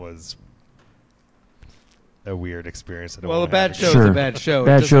 that was a weird experience. I don't Well, a wanna bad have show again." is Sure. a bad show.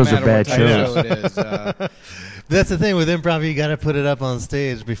 Bad It doesn't shows are matter bad what type of shows. show it is. That's the thing with improv. You got to put it up on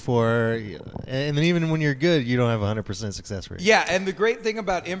stage before, and then even when you're good, you don't have 100% success rate. Yeah, and the great thing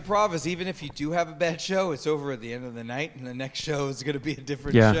about improv is even if you do have a bad show, it's over at the end of the night, and the next show is going to be a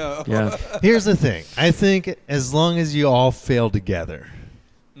different Yeah. show. Yeah. Here's the thing. I think as long as you all fail together,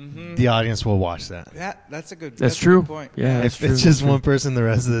 the audience will watch that. That's a good. That's a true. good point. Yeah. If That's it's true. just one person, the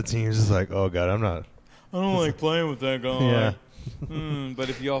rest of the team is just like, oh god, I'm not. I don't like playing with that guy. Yeah. But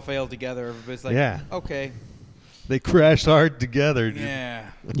if you all fail together, everybody's like, Yeah. okay, They crashed hard together. Dude. yeah.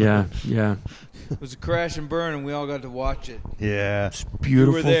 Yeah. Yeah. It was a crash and burn, and we all got to watch it. Yeah.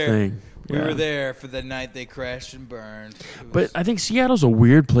 Beautiful there. thing. We Yeah. were there for the night they crashed and burned. It But was- I think Seattle's a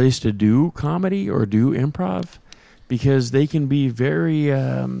weird place to do comedy or do improv because they can be very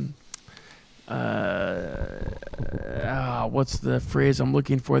what's the phrase I'm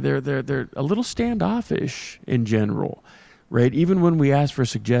looking for? They're a little standoffish in general, right? Even when we ask for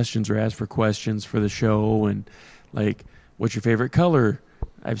suggestions or ask for questions for the show and like, what's your favorite color?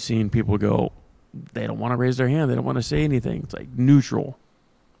 I've seen people go, they don't want to raise their hand. They don't want to say anything. It's like neutral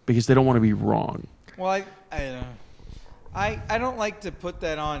because they don't want to be wrong. Well, I don't like to put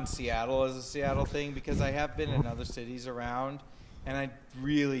that on Seattle as a Seattle thing because I have been in other cities around, and I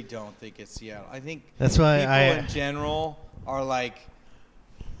really don't think it's Seattle. I think That's why people in general are like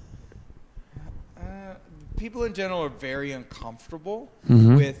people in general are very uncomfortable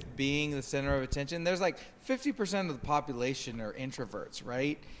with being the center of attention. There's like 50% of the population are introverts,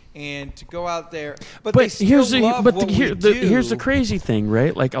 right? And to go out there, but they still here's love what we do. here's the crazy thing,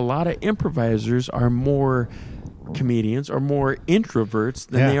 right? Like a lot of improvisers are more comedians are more introverts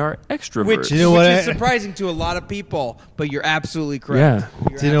than they are extroverts. Which, You know what is I- surprising to a lot of people, but you're absolutely correct. Yeah.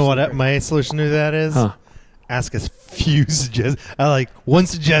 You're Do you know what absolutely my solution to that is? Huh. Ask us few suggestions. I like one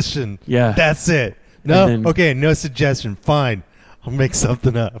suggestion. Yeah. That's it. No? And then- Okay, no suggestion. Fine. I'll make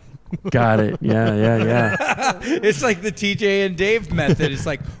something up. Got it. Yeah. correct. It's like the TJ and Dave method. It's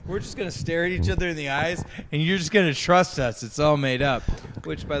like we're just going to stare at each other in the eyes, and you're just going to trust us. It's all made up.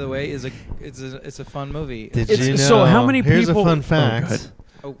 Which, by the way, is it's a fun movie. Did It's- you know? so how many Here's people- a fun Oh, fact. go ahead.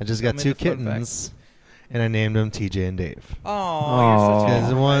 Oh, I just tell got me two the fun fact. kittens, and I named them TJ and Dave. Oh, you're such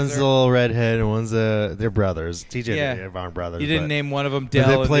Because a one's a miser. little redhead, and one's they're brothers. TJ Yeah. and Dave aren't brothers. You didn't but, name one of them but Dell.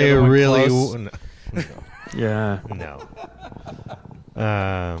 they and play the a other one really. Close? Yeah. No.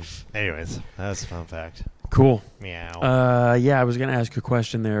 Anyways, that's a fun fact. Cool. Meow. Yeah, I was gonna ask a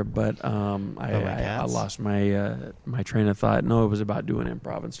question there, but I cats? lost my my train of thought. No, it was about doing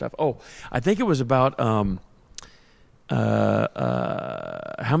improv and stuff. Oh, I think it was about how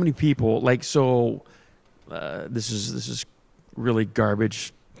many people like so. This is really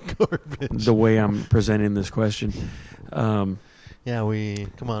garbage. The way I'm presenting this question. Come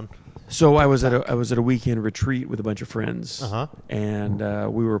on. So I was at a weekend retreat with a bunch of friends, Uh-huh. and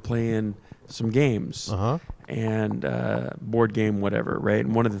we were playing some games. Uh-huh. And board game, whatever, right?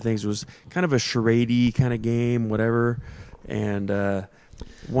 And one of the things was kind of a charade kind of game, whatever. And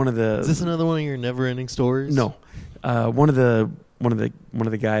one of the Is this another one of your never-ending stories? no, one of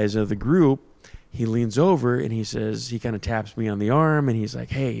the guys of the group, he leans over and he says, he kind of taps me on the arm and he's like,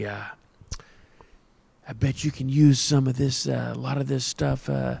 "Hey, I bet you can use some of this, a lot of this stuff.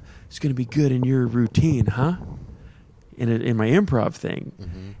 It's going to be good in your routine, huh?" In my improv thing,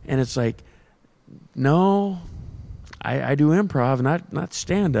 and it's like, no, I do improv, not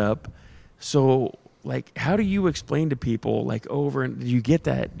stand up. So like, how do you explain to people like do you get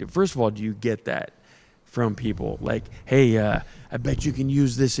that? First of all, do you get that from people? Like, hey, I bet you can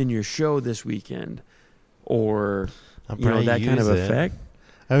use this in your show this weekend, or that kind of effect.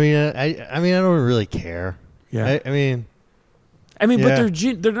 I mean, I don't really care. Yeah. I mean, but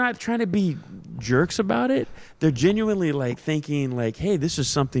they're not trying to be jerks about it. They're genuinely like thinking like, hey, this is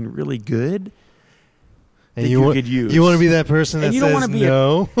something really good. And you could use. You want to be that person that says no? I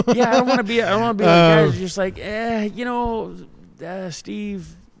don't want to be. I don't want to be like guys just like, Steve.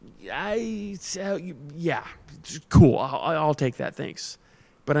 Cool. I'll take that. Thanks.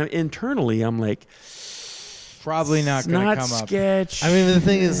 But internally, I'm like, probably not going to come up. Sketch. I mean, the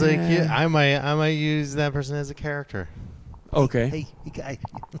thing is, like, I might use that person as a character. Okay. Hey guy,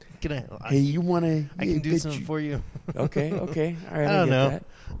 hey, you want to? I can do something for you. Okay. All right. I don't know.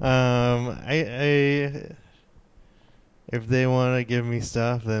 That. If they want to give me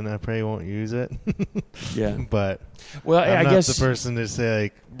stuff, then I probably won't use it. Yeah. But I guess the person to say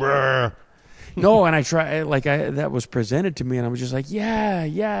like, brr. No, and I try that was presented to me, and I was just like,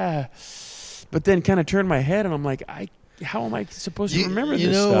 yeah. But then kind of turned my head, and I'm like, how am I supposed to remember this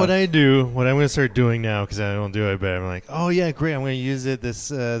stuff? You know what I do? What I'm going to start doing now, because I don't do it, but I'm like, oh yeah, great, I'm going to use it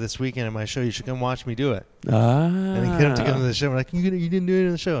this weekend in my show. You should come watch me do it. And then get him to come to the show. I'm like, you didn't do it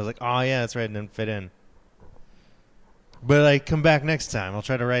in the show. I was like, oh yeah, that's right, and didn't fit in. But like, come back next time. I'll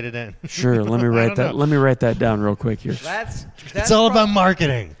try to write it in. Sure. Let me write that. Let me write that down real quick here. It's all about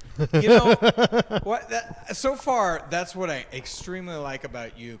marketing. You know what? So far, that's what I extremely like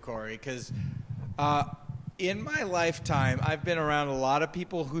about you, Cory, because in my lifetime, I've been around a lot of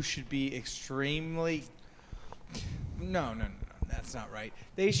people who should be extremely. No, that's not right.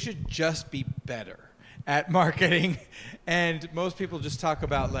 They should just be better at marketing, and most people just talk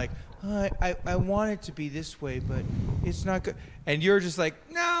about like, I want it to be this way, but it's not good. And you're just like,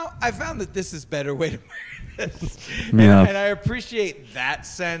 no, I found that this is a better way to market this. Yeah. And I appreciate that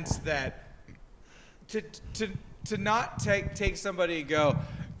sense that to not take somebody and go,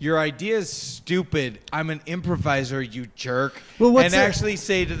 your idea is stupid. I'm an improviser, you jerk. Well, and actually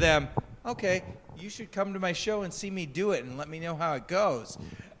say to them, okay, you should come to my show and see me do it and let me know how it goes,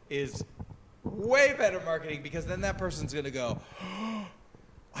 is way better marketing, because then that person's going to go,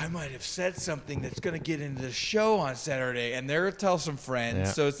 I might have said something that's going to get into the show on Saturday, and they're going to tell some friends. Yeah.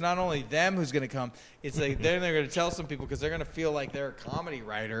 So it's not only them who's going to come. It's like then they're going to tell some people because they're going to feel like they're a comedy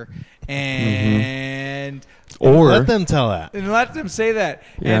writer, and or let them tell that and let them say that.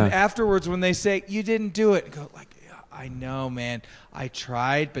 Yeah. And afterwards, when they say you didn't do it, go like, I know, man. I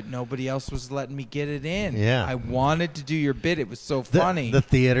tried, but nobody else was letting me get it in. Yeah. I wanted to do your bit. It was so funny. The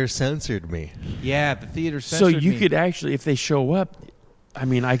theater censored me. Yeah, the theater censored me. So you could actually, if they show up, I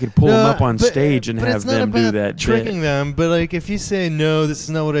mean, I could pull them up on stage and have them do that. Tricking them, but like if you say no, this is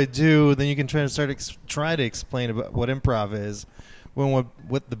not what I do, then you can try to explain about what improv is. When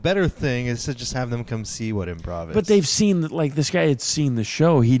what the better thing is to just have them come see what improv is. But they've seen, like, this guy had seen the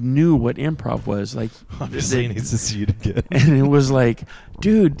show. He knew what improv was. Like, obviously, he needs to see it again. And it was like,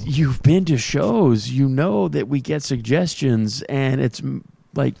 dude, you've been to shows. You know that we get suggestions, and it's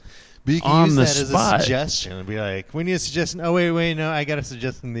like. But you can on use the that spot. as a suggestion and be like, we need a suggestion. Oh, wait, no, I got a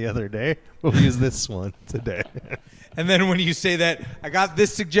suggestion the other day. We'll use this one today. And then when you say that, I got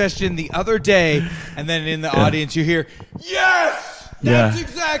this suggestion the other day, and then in the audience you hear, yes! That's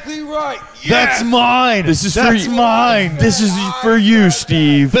exactly right. Yes! That's mine. That's mine. This is for you,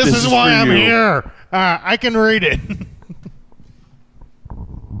 Steve. This is why I'm here. I can read it.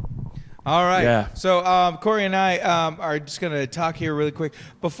 All right. Yeah. So Cory and I are just going to talk here really quick.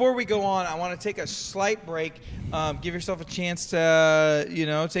 Before we go on, I want to take a slight break. Give yourself a chance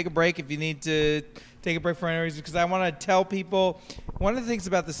to, take a break if you need to take a break for any reason, because I want to tell people one of the things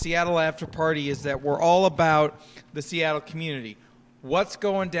about the Seattle After Party is that we're all about the Seattle community. What's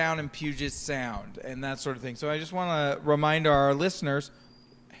going down in Puget Sound and that sort of thing. So I just want to remind our listeners,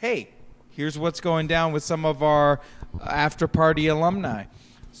 hey, here's what's going down with some of our After Party alumni.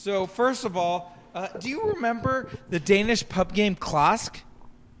 So first of all, do you remember the Danish pub game Klask?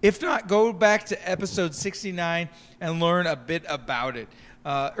 If not, go back to episode 69 and learn a bit about it.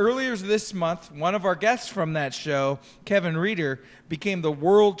 Earlier this month, one of our guests from that show, Kevin Reeder, became the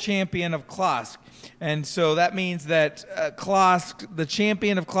world champion of Klask. And so that means that Klask, the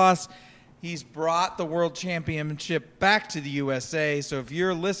champion of Klask, he's brought the world championship back to the USA. So if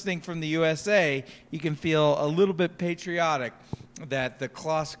you're listening from the USA, you can feel a little bit patriotic that the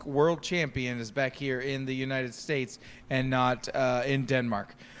Klask world champion is back here in the United States and not in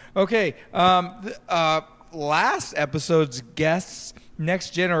Denmark. Okay, last episode's guests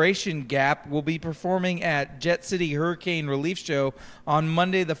Next Generation Gap will be performing at Jet City Hurricane Relief Show on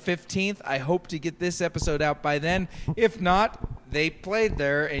Monday the 15th. I hope to get this episode out by then. If not, they played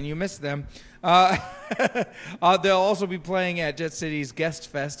there and you missed them. They'll also be playing at Jet City's Guest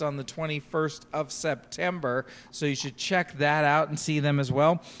Fest on the 21st of September, so you should check that out and see them as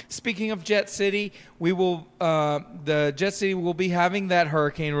well. Speaking of Jet City, the Jet City will be having that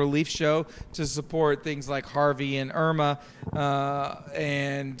hurricane relief show to support things like Harvey and Irma,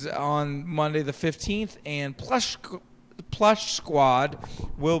 and on Monday the 15th, and Plush Squad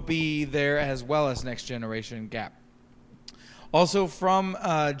will be there as well as Next Generation Gap. Also from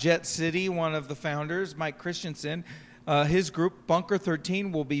Jet City, one of the founders, Mike Christensen, his group, Bunker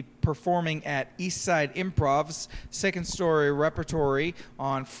 13, will be performing at Eastside Improv's Second Story Repertory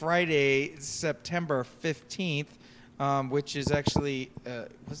on Friday, September 15th, which is actually,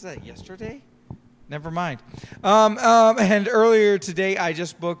 was that yesterday? Never mind. And earlier today, I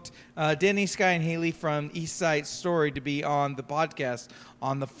just booked Denny, Sky, and Haley from East Side Story to be on the podcast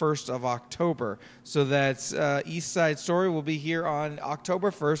on the 1st of October. So that's East Side Story will be here on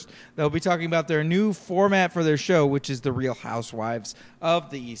October 1st. They'll be talking about their new format for their show, which is The Real Housewives of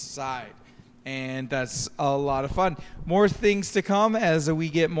the East Side. And that's a lot of fun. More things to come as we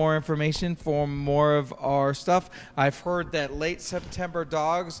get more information for more of our stuff. I've heard that Late September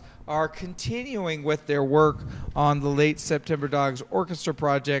Dogs are continuing with their work on the Late September Dogs Orchestra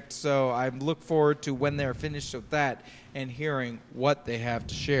project, so I look forward to when they're finished with that and hearing what they have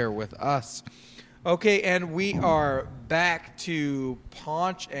to share with us. Okay, and we are back to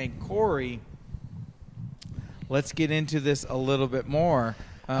Ponch and Cory. Let's get into this a little bit more.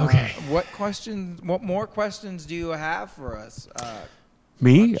 Okay. What more questions do you have for us?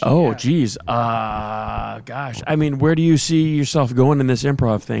 Me? Oh, yeah. geez. Gosh. I mean, where do you see yourself going in this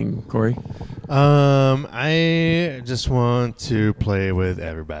improv thing, Cory? I just want to play with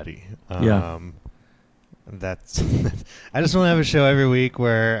everybody. Yeah. That's. I just want to have a show every week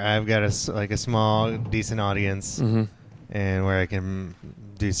where I've got a small, decent audience, Mm-hmm. and where I can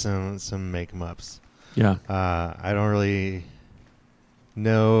do some make-em-ups. Yeah. I don't really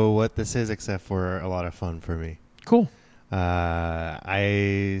know what this is except for a lot of fun for me. Cool.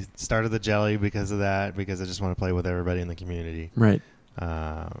 I started the jelly because of that, because I just want to play with everybody in the community. Right.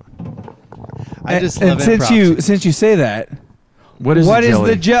 I just love and improv. since you say that, What is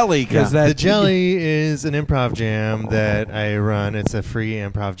the jelly? Because The jelly is an improv jam that I run. It's a free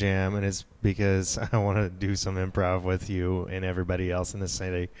improv jam, and it's because I want to do some improv with you and everybody else in the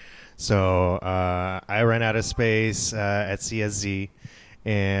city. So I run out of space at CSZ,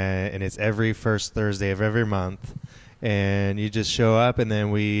 and it's every first Thursday of every month. And you just show up, and then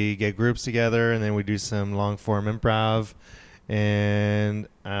we get groups together, and then we do some long-form improv. And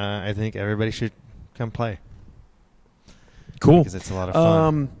I think everybody should come play. Cool. Because it's a lot of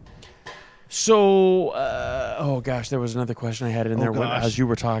fun. Oh gosh, there was another question I had in there as you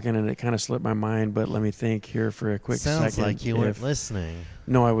were talking, and it kind of slipped my mind. But let me think here for a quick second. Sounds like you weren't listening.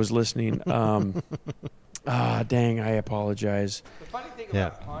 No, I was listening. Dang, I apologize. The funny thing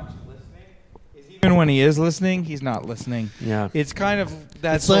about Ponch listening is even when he is listening, he's not listening. Yeah. It's kind of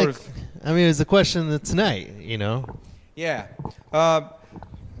that It's sort like, of. I mean, it's a question that tonight, Yeah.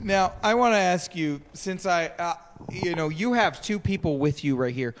 Now, I want to ask you, since you have two people with you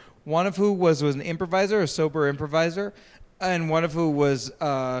right here, one of who was an improviser, a sober improviser, and one of who was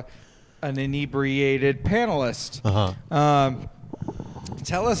an inebriated panelist. Uh-huh.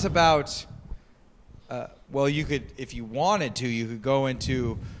 Tell us about, you could, if you wanted to, you could go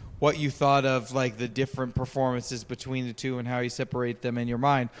into what you thought of like the different performances between the two and how you separate them in your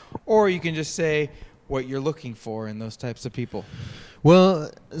mind. Or you can just say what you're looking for in those types of people.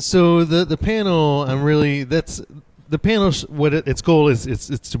 Well, so the panel, the panel. Its goal is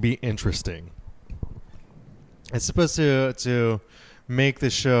it's to be interesting. It's supposed to make the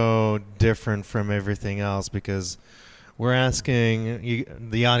show different from everything else, because we're asking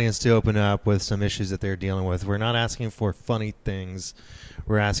the audience to open up with some issues that they're dealing with. We're not asking for funny things.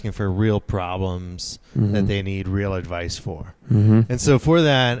 We're asking for real problems that they need real advice for. Mm-hmm. And so for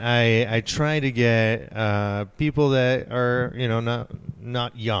that, I try to get people that are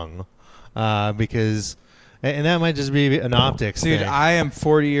not young, because and that might just be an optics Dude, thing. I am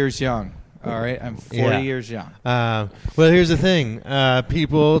 40 years young. All right, I'm 40 years young. Well, here's the thing: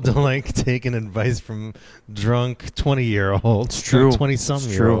 people don't like taking advice from drunk 20-year-olds, It's true.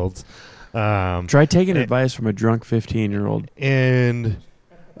 20-some-year-olds. Try taking advice from a drunk 15-year-old. And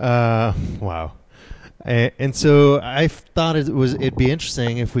wow. And so I thought it'd be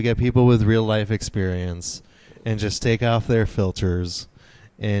interesting if we get people with real life experience and just take off their filters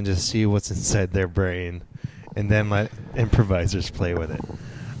and just see what's inside their brain and then let improvisers play with it.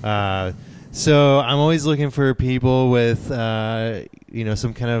 So I'm always looking for people with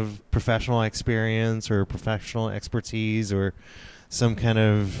some kind of professional experience or professional expertise or some kind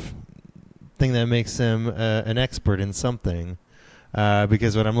of thing that makes them an expert in something.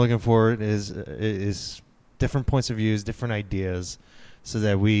 Because what I'm looking for is different points of views, different ideas, so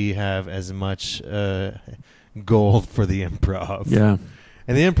that we have as much gold for the improv. Yeah.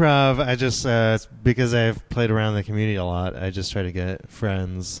 And the improv, I just because I've played around the community a lot, I just try to get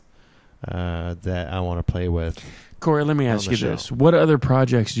friends that I want to play with. Cory, let me ask you this. What other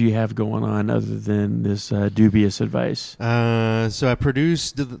projects do you have going on other than this Dubious Advice? So I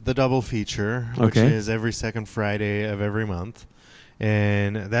produced the double feature, which is every second Friday of every month.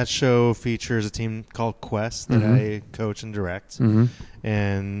 And that show features a team called Quest that I coach and direct. And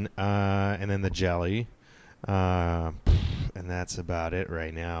then the Jelly. And that's about it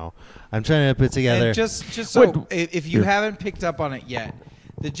right now. I'm trying to put together... And just so, if you haven't picked up on it yet,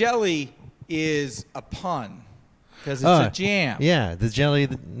 the Jelly is a pun. Because it's a jam. Yeah, the jelly.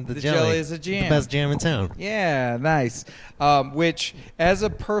 The jelly is a jam. The best jam in town. Yeah, nice. Which, as a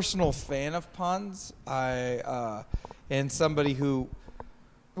personal fan of puns, and somebody who,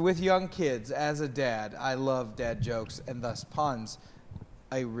 with young kids, as a dad, I love dad jokes and thus puns.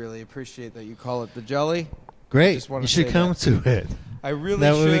 I really appreciate that you call it the Jelly. Great. You should come to it. I really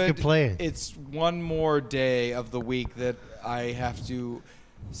that should. Way we could play. It's one more day of the week that I have to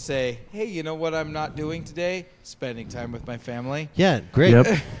say, hey, you know what I'm not doing today? Spending time with my family. Yeah, great. Yep,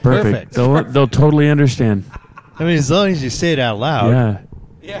 perfect. They'll totally understand. I mean, as long as you say it out loud. Yeah.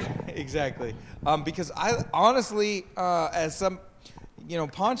 Yeah, exactly. Because I honestly, as some,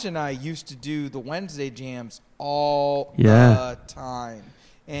 Ponch and I used to do the Wednesday jams all the time,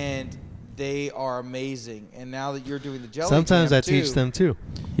 and they are amazing. And now that you're doing the Jelly sometimes Jam I teach them too.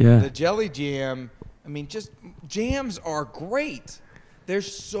 Yeah. The Jelly Jam, I mean, just jams are great. They're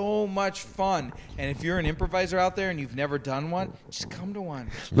so much fun. And if you're an improviser out there and you've never done one, just come to one.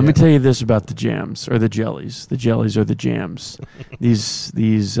 Let me tell you this about the jams or the jellies. The jellies are the jams. these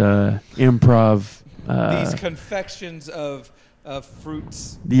improv. These confections of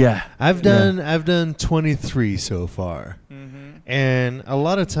fruits. Yeah. I've done 23 so far. And a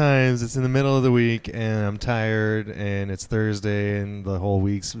lot of times it's in the middle of the week and I'm tired and it's Thursday and the whole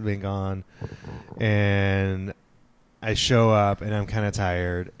week's been gone. And I show up and I'm kind of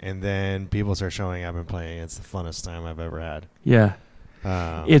tired, and then people start showing up and playing. It's the funnest time I've ever had. Yeah.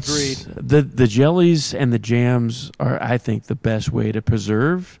 Agreed. The jellies and the jams are, I think, the best way to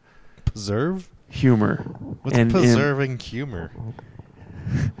preserve humor. What's preserving humor?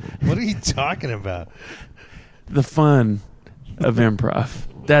 What are you talking about? The fun of improv.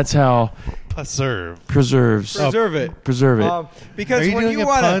 That's how preserve it. Preserve it. Because when you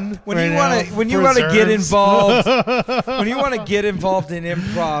want to get involved, when you want to get involved in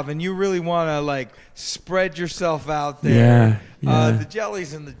improv and you really want to spread yourself out there, the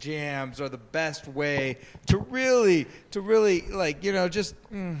jellies and the jams are the best way to really just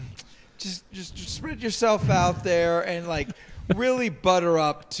spread yourself out there and really butter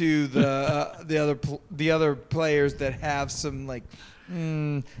up to the other players that have some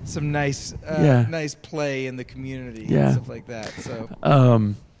nice nice play in the community and stuff like that. So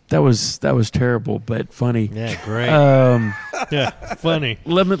that was terrible but funny. Yeah, great. Yeah, funny.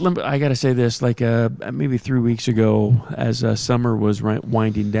 I gotta say this. Maybe 3 weeks ago, as summer was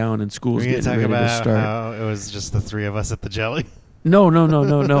winding down and school's getting ready to start, how it was just the three of us at the Jelly. No.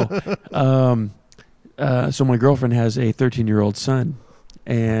 So my girlfriend has a 13-year-old son.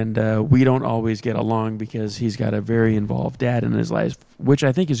 And we don't always get along because he's got a very involved dad in his life, which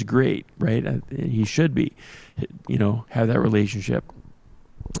I think is great, right? He should be, have that relationship.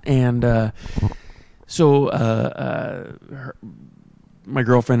 And my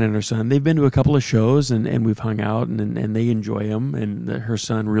girlfriend and her son, they've been to a couple of shows and we've hung out and they enjoy them, and her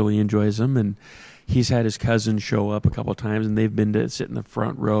son really enjoys them. And he's had his cousins show up a couple of times, and they've been to sit in the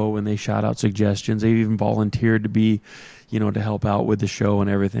front row and they shout out suggestions. They've even volunteered to be, to help out with the show and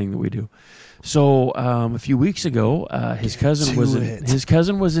everything that we do. So a few weeks ago, his cousin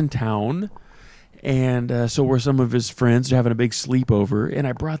was in town, and so were some of his friends having a big sleepover, and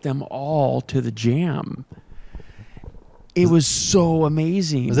I brought them all to the jam. It was so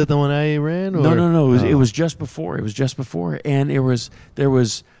amazing. Was that the one I ran? Or? No. It was just before. And there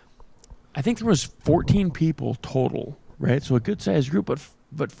was, I think there was 14 people total, right? So a good sized group,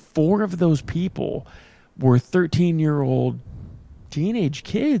 but 4 of those people were 13-year-old teenage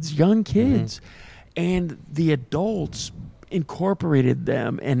kids, young kids, and the adults incorporated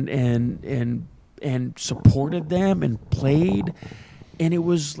them and supported them and played. And it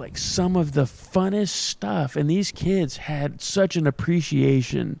was like some of the funnest stuff. And these kids had such an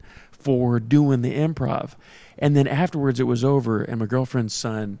appreciation for doing the improv. And then afterwards it was over, and my girlfriend's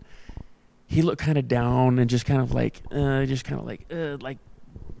son, he looked kind of down and just kind of like, and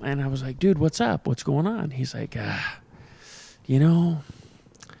I was like, dude, what's up? What's going on? He's like, you know,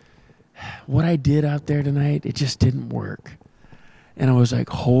 what I did out there tonight, it just didn't work. And I was like,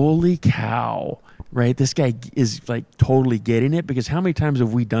 holy cow, right? This guy is like totally getting it, because how many times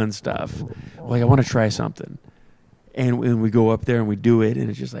have we done stuff? Like, I want to try something. And we go up there and we do it, and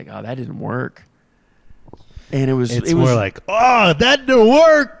it's just like, oh, that didn't work. And it was more like, oh, that didn't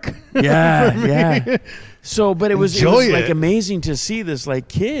work. Yeah, yeah. So, but it was like it. amazing to see this like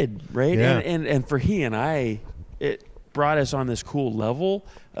kid, right? Yeah. And for he and I, it brought us on this cool level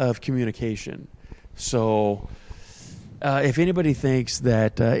of communication. So, if anybody thinks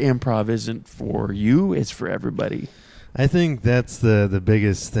that improv isn't for you, it's for everybody. I think that's the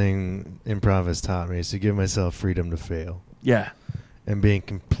biggest thing improv has taught me, is to give myself freedom to fail. Yeah. And being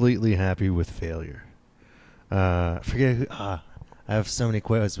completely happy with failure. Forget who, I have so many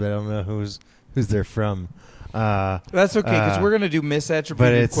quotes, but I don't know who's they're from. That's okay, because we're going to do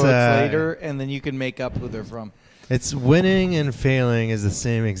misattributed quotes later, and then you can make up who they're from. It's winning and failing is the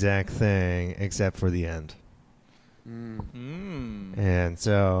same exact thing, except for the end. And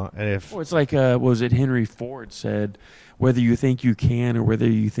so, if it's like, was it Henry Ford said, whether you think you can or whether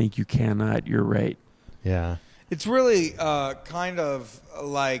you think you cannot, you're right. Yeah. It's really kind of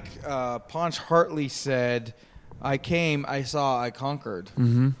like Ponch Hartley said, I came, I saw, I conquered.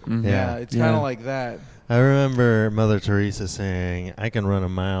 Mm-hmm, mm-hmm. Yeah, it's kind of like that. I remember Mother Teresa saying, I can run a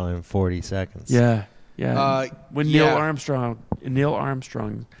mile in 40 seconds. Yeah, yeah. When yeah. Neil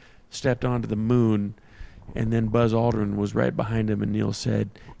Armstrong stepped onto the moon, and then Buzz Aldrin was right behind him, and Neil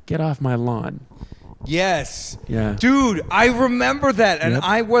said, get off my lawn. Yes. Yeah. Dude, I remember that, and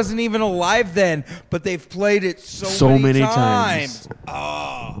I wasn't even alive then, but they've played it so many times.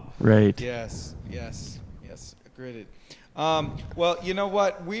 Oh. Right. Yes. Agreed. Well, you know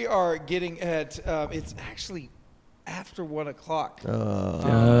what? We are getting at, it's actually after 1 o'clock.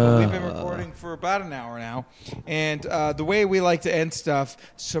 But we've been recording for about an hour now. And the way we like to end stuff,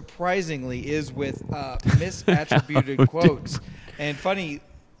 surprisingly, is with misattributed quotes. And funny,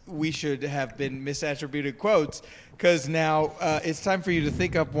 we should have been misattributed quotes, because now it's time for you to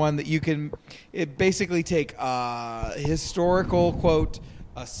think up one that you can basically take a historical quote,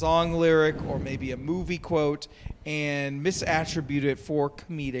 a song lyric, or maybe a movie quote, and misattribute it for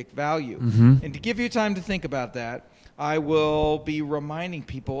comedic value. Mm-hmm. And to give you time to think about that, I will be reminding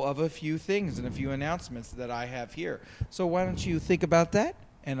people of a few things and a few announcements that I have here. So why don't you think about that,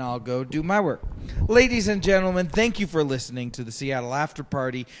 and I'll go do my work. Ladies and gentlemen, thank you for listening to the Seattle After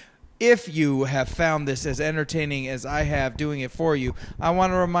Party. If you have found this as entertaining as I have doing it for you, I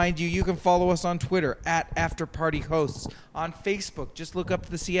want to remind you, you can follow us on Twitter at AfterPartyHosts. On Facebook, just look up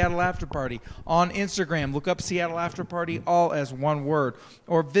the Seattle After Party. On Instagram, look up Seattle After Party, all as one word.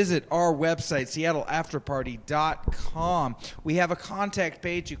 Or visit our website, seattleafterparty.com. We have a contact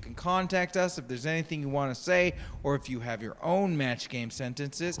page. You can contact us if there's anything you want to say, or if you have your own match game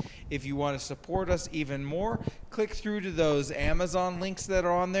sentences. If you want to support us even more, click through to those Amazon links that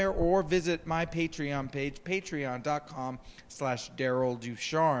are on there, or visit my Patreon page, patreon.com/Daryl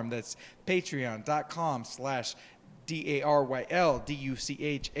Ducharme. That's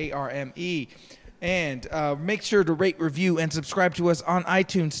patreon.com/DARYLDUCHARME. And make sure to rate, review, and subscribe to us on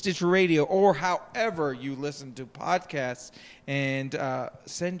iTunes, Stitcher Radio, or however you listen to podcasts. And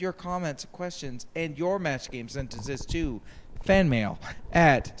send your comments, questions, and your match game sentences to fanmail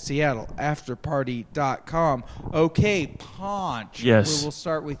at seattleafterparty.com. Okay, Ponch. Yes. We'll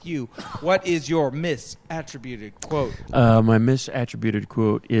start with you. What is your misattributed quote? My misattributed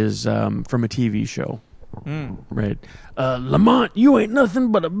quote is from a TV show. Right. Lamont, you ain't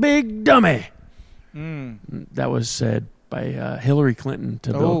nothing but a big dummy. That was said by Hillary Clinton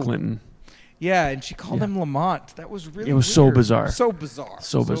to Bill Clinton. Yeah, and she called him Lamont. That was really It was weird. So bizarre. So bizarre.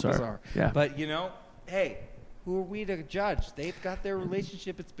 So bizarre. Yeah. But, hey, who are we to judge? They've got their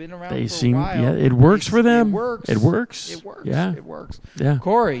relationship. It's been around They for seem, a while. Yeah, it works for them. It works. It works. It works. Yeah. It works. Yeah.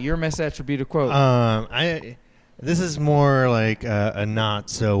 Corey, your misattributed quote. This is more like a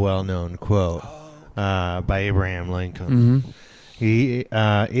not so well known quote by Abraham Lincoln.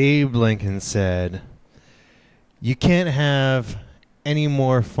 Abe Lincoln said, "You can't have any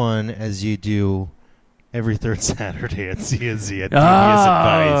more fun as you do every third Saturday at CNZ at Dubious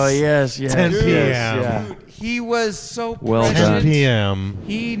Advice." Oh, yes. 10 p.m. Yeah. Dude, he was so Well prescient. done. 10 p.m.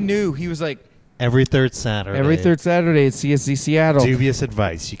 He knew. He was like, Every third Saturday. Every third Saturday at CSC Seattle. Dubious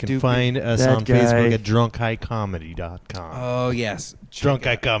Advice. You can find us That on guy. Facebook at drunkhighcomedy.com. Oh, yes. Drunk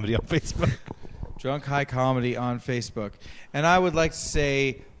High Comedy on Facebook. Drunk High Comedy on Facebook. And I would like to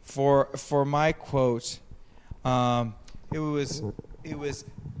say for my quote, it was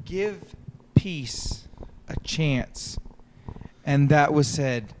give peace a chance. And that was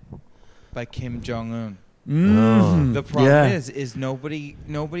said by Kim Jong-un. The problem is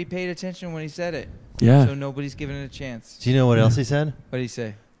nobody paid attention when he said it. Yeah. So nobody's giving it a chance. Do you know what else he said? What did he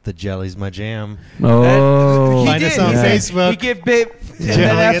say? The jelly's my jam. Oh. Find us on Facebook. He gave babe, and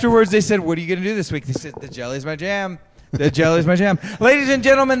then afterwards they said, "What are you going to do this week?" They said, "The jelly's my jam." The jelly's my jam. Ladies and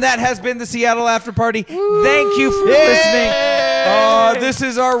gentlemen, that has been the Seattle After Party. Thank you for listening. This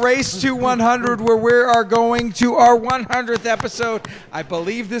is our race to 100, where we are going to our 100th episode. I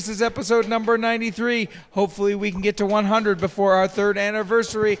believe this is episode number 93. Hopefully we can get to 100 before our 3rd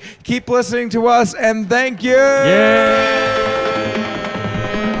anniversary. Keep listening to us, and thank you. Yay!